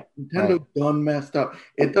it. Right. Nintendo done messed up.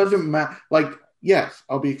 It doesn't matter. Like, yes,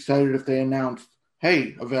 I'll be excited if they announced,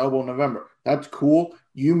 hey, available in November. That's cool.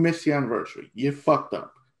 You missed the anniversary. You fucked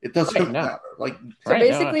up. It doesn't matter. Like, so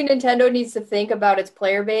basically, Nintendo needs to think about its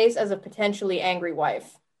player base as a potentially angry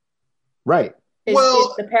wife. Right. Is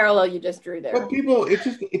the parallel you just drew there. But people, it's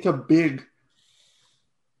a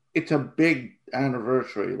big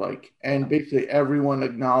anniversary, like, and basically everyone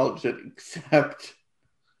acknowledged it except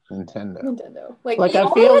Nintendo. Like I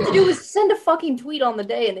all feel they had to do was send a fucking tweet on the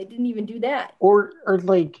day, and they didn't even do that. Or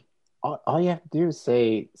like all you have to do is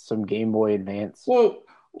say some Game Boy Advance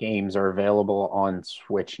games are available on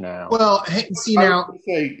Switch now. Well, see now, I would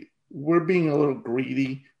say we're being a little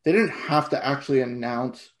greedy. They didn't have to actually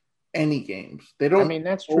announce any games. They don't. I mean,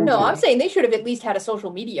 that's true. No, I'm saying they should have at least had a social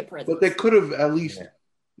media presence. But they could have at least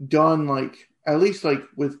done like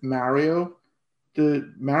with Mario,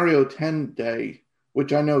 the Mario 10 day,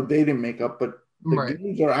 which I know they didn't make up, but the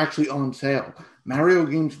games are actually on sale. Mario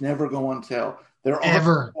games never go on sale. They're on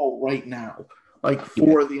sale right now, like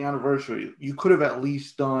for the anniversary. You could have at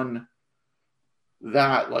least done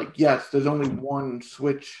that. Like, yes, there's only one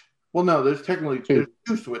Switch. Well, no, there's two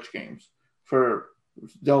Switch games for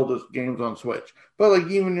Zelda's games on Switch. But like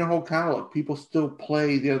even your whole catalog, people still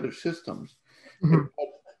play the other systems. Mm-hmm.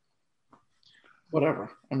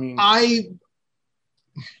 Whatever. I mean, I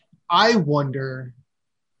wonder,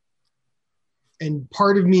 and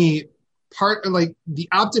like the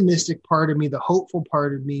optimistic part of me, the hopeful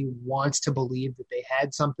part of me wants to believe that they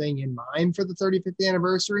had something in mind for the 35th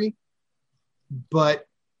anniversary. But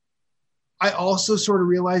I also sort of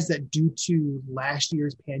realized that due to last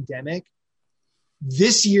year's pandemic,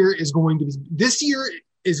 this year is going to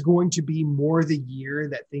be more the year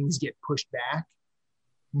that things get pushed back,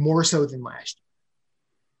 more so than last year.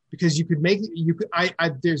 Because I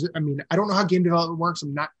don't know how game development works.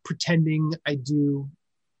 I'm not pretending I do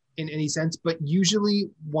in any sense, but usually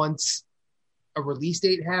once a release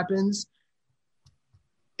date happens,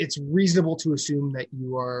 it's reasonable to assume that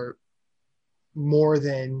you are more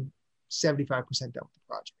than 75% done with the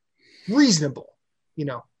project. Reasonable,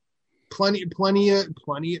 plenty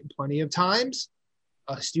of times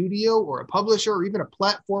a studio or a publisher or even a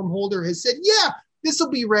platform holder has said, yeah, this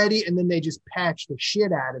will be ready, and then they just patch the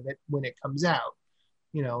shit out of it when it comes out.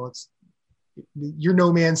 It's your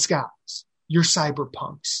No Man's Skies, your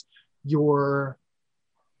Cyberpunks,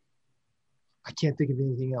 I can't think of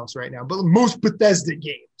anything else right now, but most Bethesda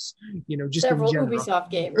games, just several in general.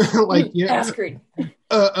 Ubisoft games, like Creed.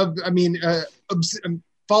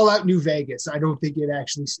 Fallout New Vegas. I don't think it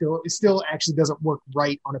still actually doesn't work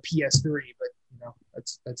right on a PS3, but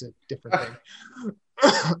that's a different thing.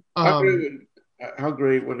 How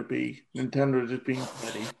great would it be? Nintendo just being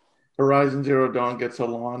petty. Horizon Zero Dawn gets a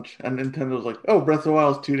launch, and Nintendo's like, "Oh, Breath of the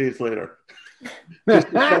Wild is 2 days later."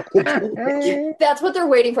 That's what they're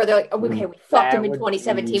waiting for. They're like, "Okay, we fucked him in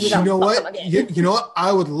 2017. We gotta fuck him again." You know what?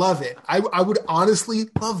 I would love it. I would honestly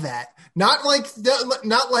love that. Not like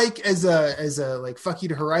as a like fuck you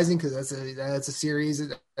to Horizon, because that's a series.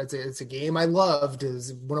 It's a game I loved. It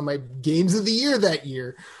was one of my games of the year that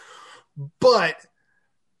year, but.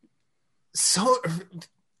 So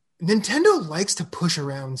Nintendo likes to push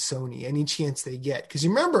around Sony any chance they get, because you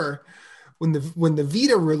remember when the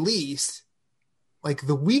Vita released, like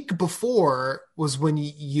the week before was when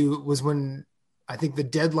when I think the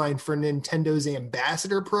deadline for Nintendo's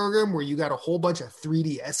ambassador program, where you got a whole bunch of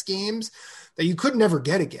 3DS games that you could never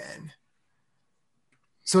get again.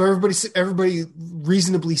 So everybody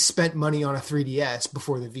reasonably spent money on a 3DS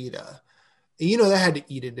before the Vita. And, that had to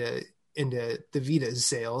eat into the Vita's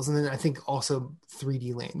sales. And then I think also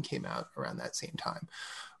 3D Land came out around that same time.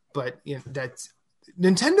 But that's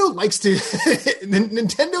Nintendo likes to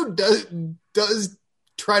Nintendo does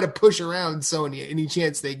try to push around Sony any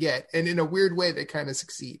chance they get, and in a weird way they kind of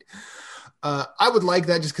succeed. I would like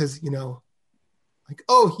that just because like,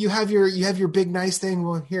 oh, you have your big nice thing.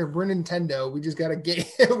 Well, here, we're Nintendo. We just got a game.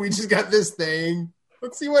 We just got this thing.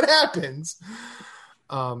 Let's see what happens.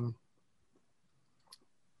 That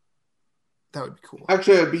would be cool.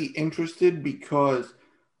 Actually, I'd be interested because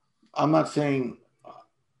I'm not saying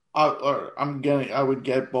I would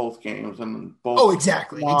get both games and both. Oh,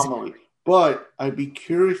 exactly. But I'd be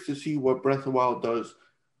curious to see what Breath of the Wild does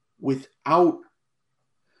without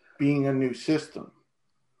being a new system.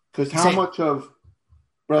 Because how much of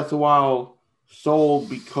Breath of the Wild sold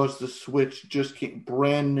because the Switch just came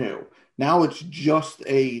brand new. Now it's just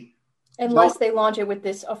unless they launch it with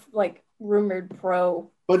this rumored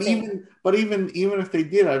Pro. But even if they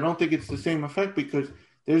did, I don't think it's the same effect because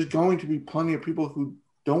there's going to be plenty of people who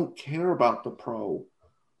don't care about the Pro.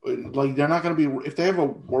 Like, they're not going to be, if they have a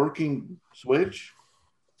working Switch,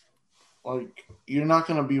 like, you're not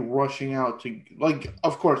going to be rushing out to, like,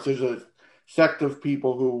 of course, there's a sect of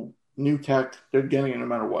people who, new tech, they're getting it no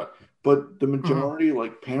matter what. But the majority,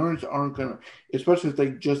 like, parents aren't going to, especially if they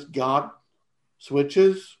just got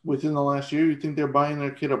Switches within the last year, you think they're buying their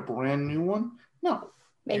kid a brand new one? No.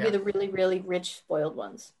 Maybe the really, really rich, spoiled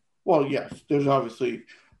ones. Well, yes, there's obviously,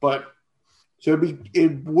 but so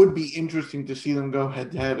it would be interesting to see them go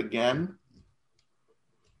head to head again.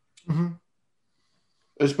 Mm-hmm.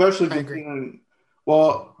 Especially considering,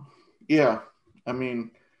 well, yeah. I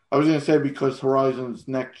mean, I was going to say because Horizon's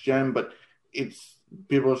next gen, but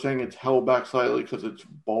people are saying it's held back slightly because it's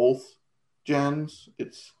both gens.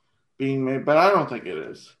 It's being made, but I don't think it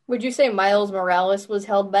is. Would you say Miles Morales was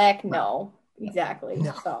held back? No, exactly.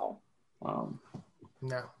 No. So.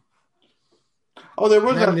 No. Oh, there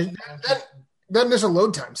was that initial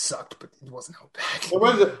load time sucked, but it wasn't held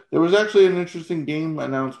back. There was actually an interesting game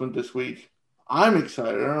announcement this week. I'm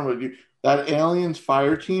excited. I don't know about you. That Aliens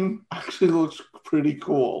Fire Team actually looks pretty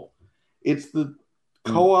cool. It's the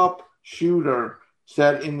co-op shooter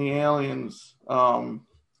set in the Aliens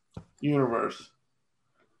universe.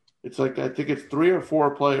 It's like, I think it's 3 or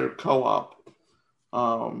 4 player co-op.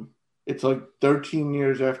 It's like 13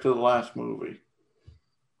 years after the last movie.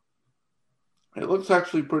 It looks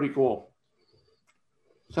actually pretty cool.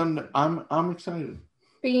 So I'm excited.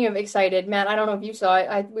 Speaking of excited, Matt, I don't know if you saw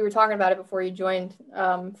it. We were talking about it before you joined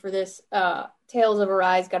for this. Tales of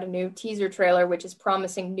Arise got a new teaser trailer, which is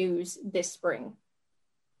promising news this spring.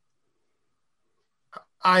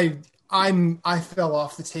 I fell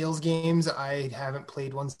off the Tales games. I haven't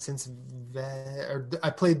played one since I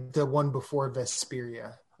played the one before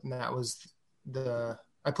Vesperia, and that was the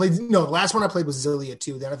last one I played was Xillia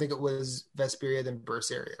 2. Then I think it was Vesperia, then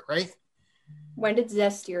Berseria, right? When did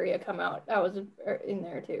Zestiria come out? That was in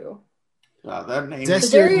there too. That name.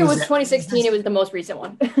 Zestiria was 2016. It was the most recent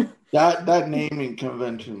one. that naming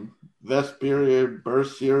convention: Vesperia,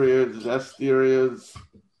 Berseria, Zestiria.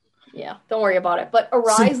 Yeah, don't worry about it. But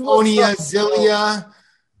Arise Symphonia, looks Xillia.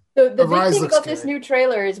 The big Arise thing looks about good. this new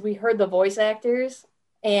trailer is we heard the voice actors,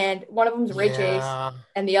 and one of them's Ray Chase,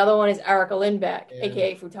 and the other one is Erica Lindbeck,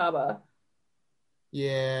 aka Futaba.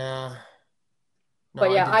 Yeah. No,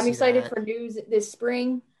 But yeah, I'm excited for news this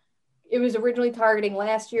spring. It was originally targeting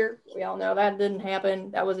last year. We all know that didn't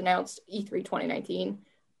happen. That was announced E3 2019.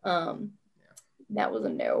 That was a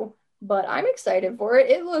no. But I'm excited for it.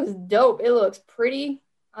 It looks dope. It looks pretty.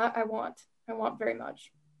 I want very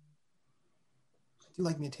much. I do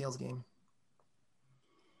like me a Tales game.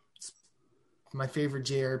 It's my favorite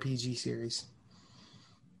JRPG series.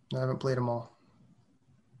 I haven't played them all.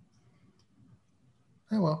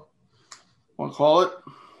 Oh well. Want to call it?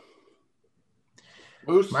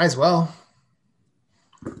 Moose? Might as well.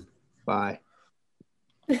 Bye.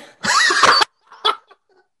 At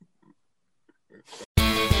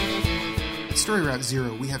Story Route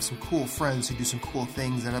Zero, we have some cool friends who do some cool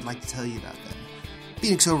things, and I'd like to tell you about them.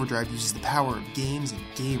 Phoenix Overdrive uses the power of games and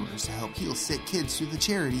gamers to help heal sick kids through the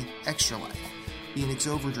charity Extra Life. Phoenix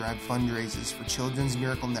Overdrive fundraises for Children's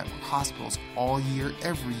Miracle Network hospitals all year,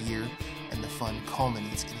 every year, and the fund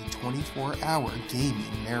culminates in a 24-hour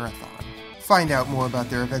gaming marathon. Find out more about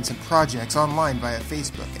their events and projects online via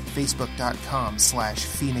Facebook at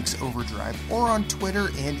facebook.com/Phoenix Overdrive or on Twitter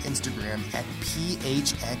and Instagram at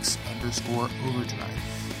PHX_Overdrive.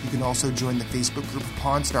 You can also join the Facebook group of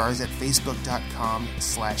Pawn Stars at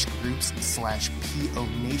facebook.com/groups/PO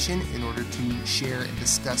Nation in order to share and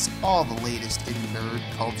discuss all the latest in nerd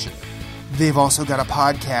culture. They've also got a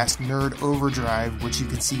podcast, Nerd Overdrive, which you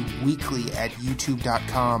can see weekly at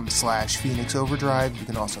youtube.com/Phoenix Overdrive. You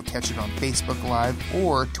can also catch it on Facebook Live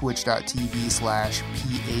or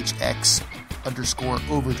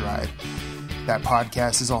twitch.tv/PHX_Overdrive. That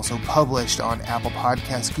podcast is also published on Apple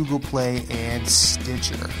Podcasts, Google Play, and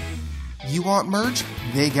Stitcher. You want merch?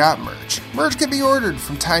 They got merch. Merch can be ordered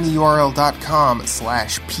from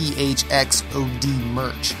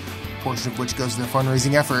tinyurl.com/PHXODmerch, a portion of which goes to their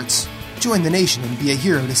fundraising efforts. Join the nation and be a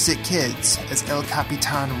hero to sick kids, as El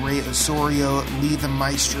Capitan Ray Osorio, Lee the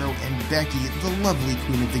Maestro, and Becky, the lovely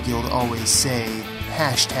queen of the guild, always say,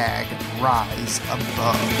 #Rise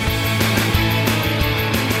Above.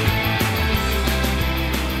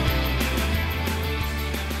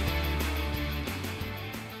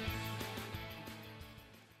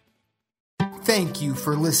 Thank you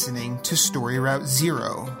for listening to Story Route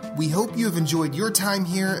Zero. We hope you have enjoyed your time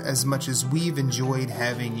here as much as we've enjoyed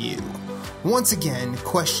having you. Once again,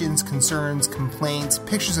 questions, concerns, complaints,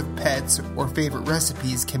 pictures of pets, or favorite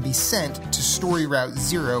recipes can be sent to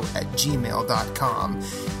storyroute0@gmail.com.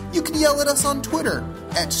 You can yell at us on Twitter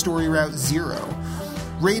at StoryRoute0.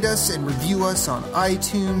 Rate us and review us on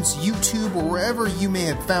iTunes, YouTube, or wherever you may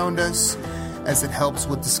have found us, as it helps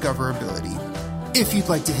with discoverability. If you'd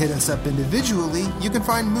like to hit us up individually, you can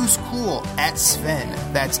find Moose Cool at Sven,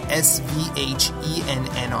 that's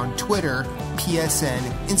SVHENN on Twitter, PSN,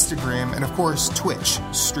 Instagram, and of course Twitch,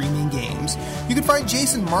 streaming games. You can find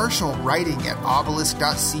Jason Marshall writing at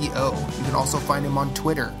obelisk.co. You can also find him on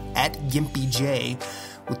Twitter at GimpyJ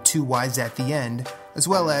with 2 Y's at the end, as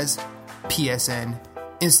well as PSN,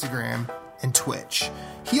 Instagram, and Twitch.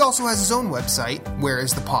 He also has his own website,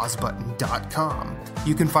 whereisthepausebutton.com.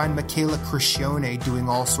 You can find Michaela Crescione doing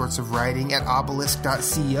all sorts of writing at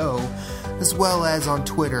obelisk.co, as well as on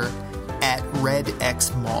Twitter at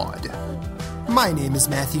RedXMaud. My name is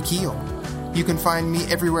Matthew Keel. You can find me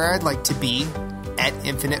everywhere I'd like to be at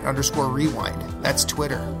infinite_rewind. That's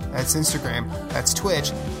Twitter, that's Instagram, that's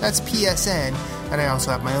Twitch, that's PSN, and I also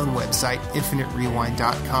have my own website,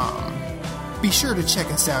 infiniterewind.com. Be sure to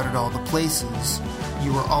check us out at all the places.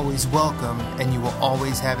 You are always welcome, and you will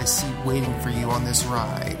always have a seat waiting for you on this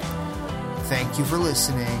ride. Thank you for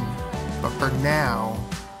listening, but for now,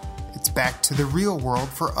 it's back to the real world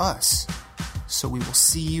for us. So we will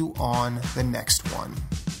see you on the next one.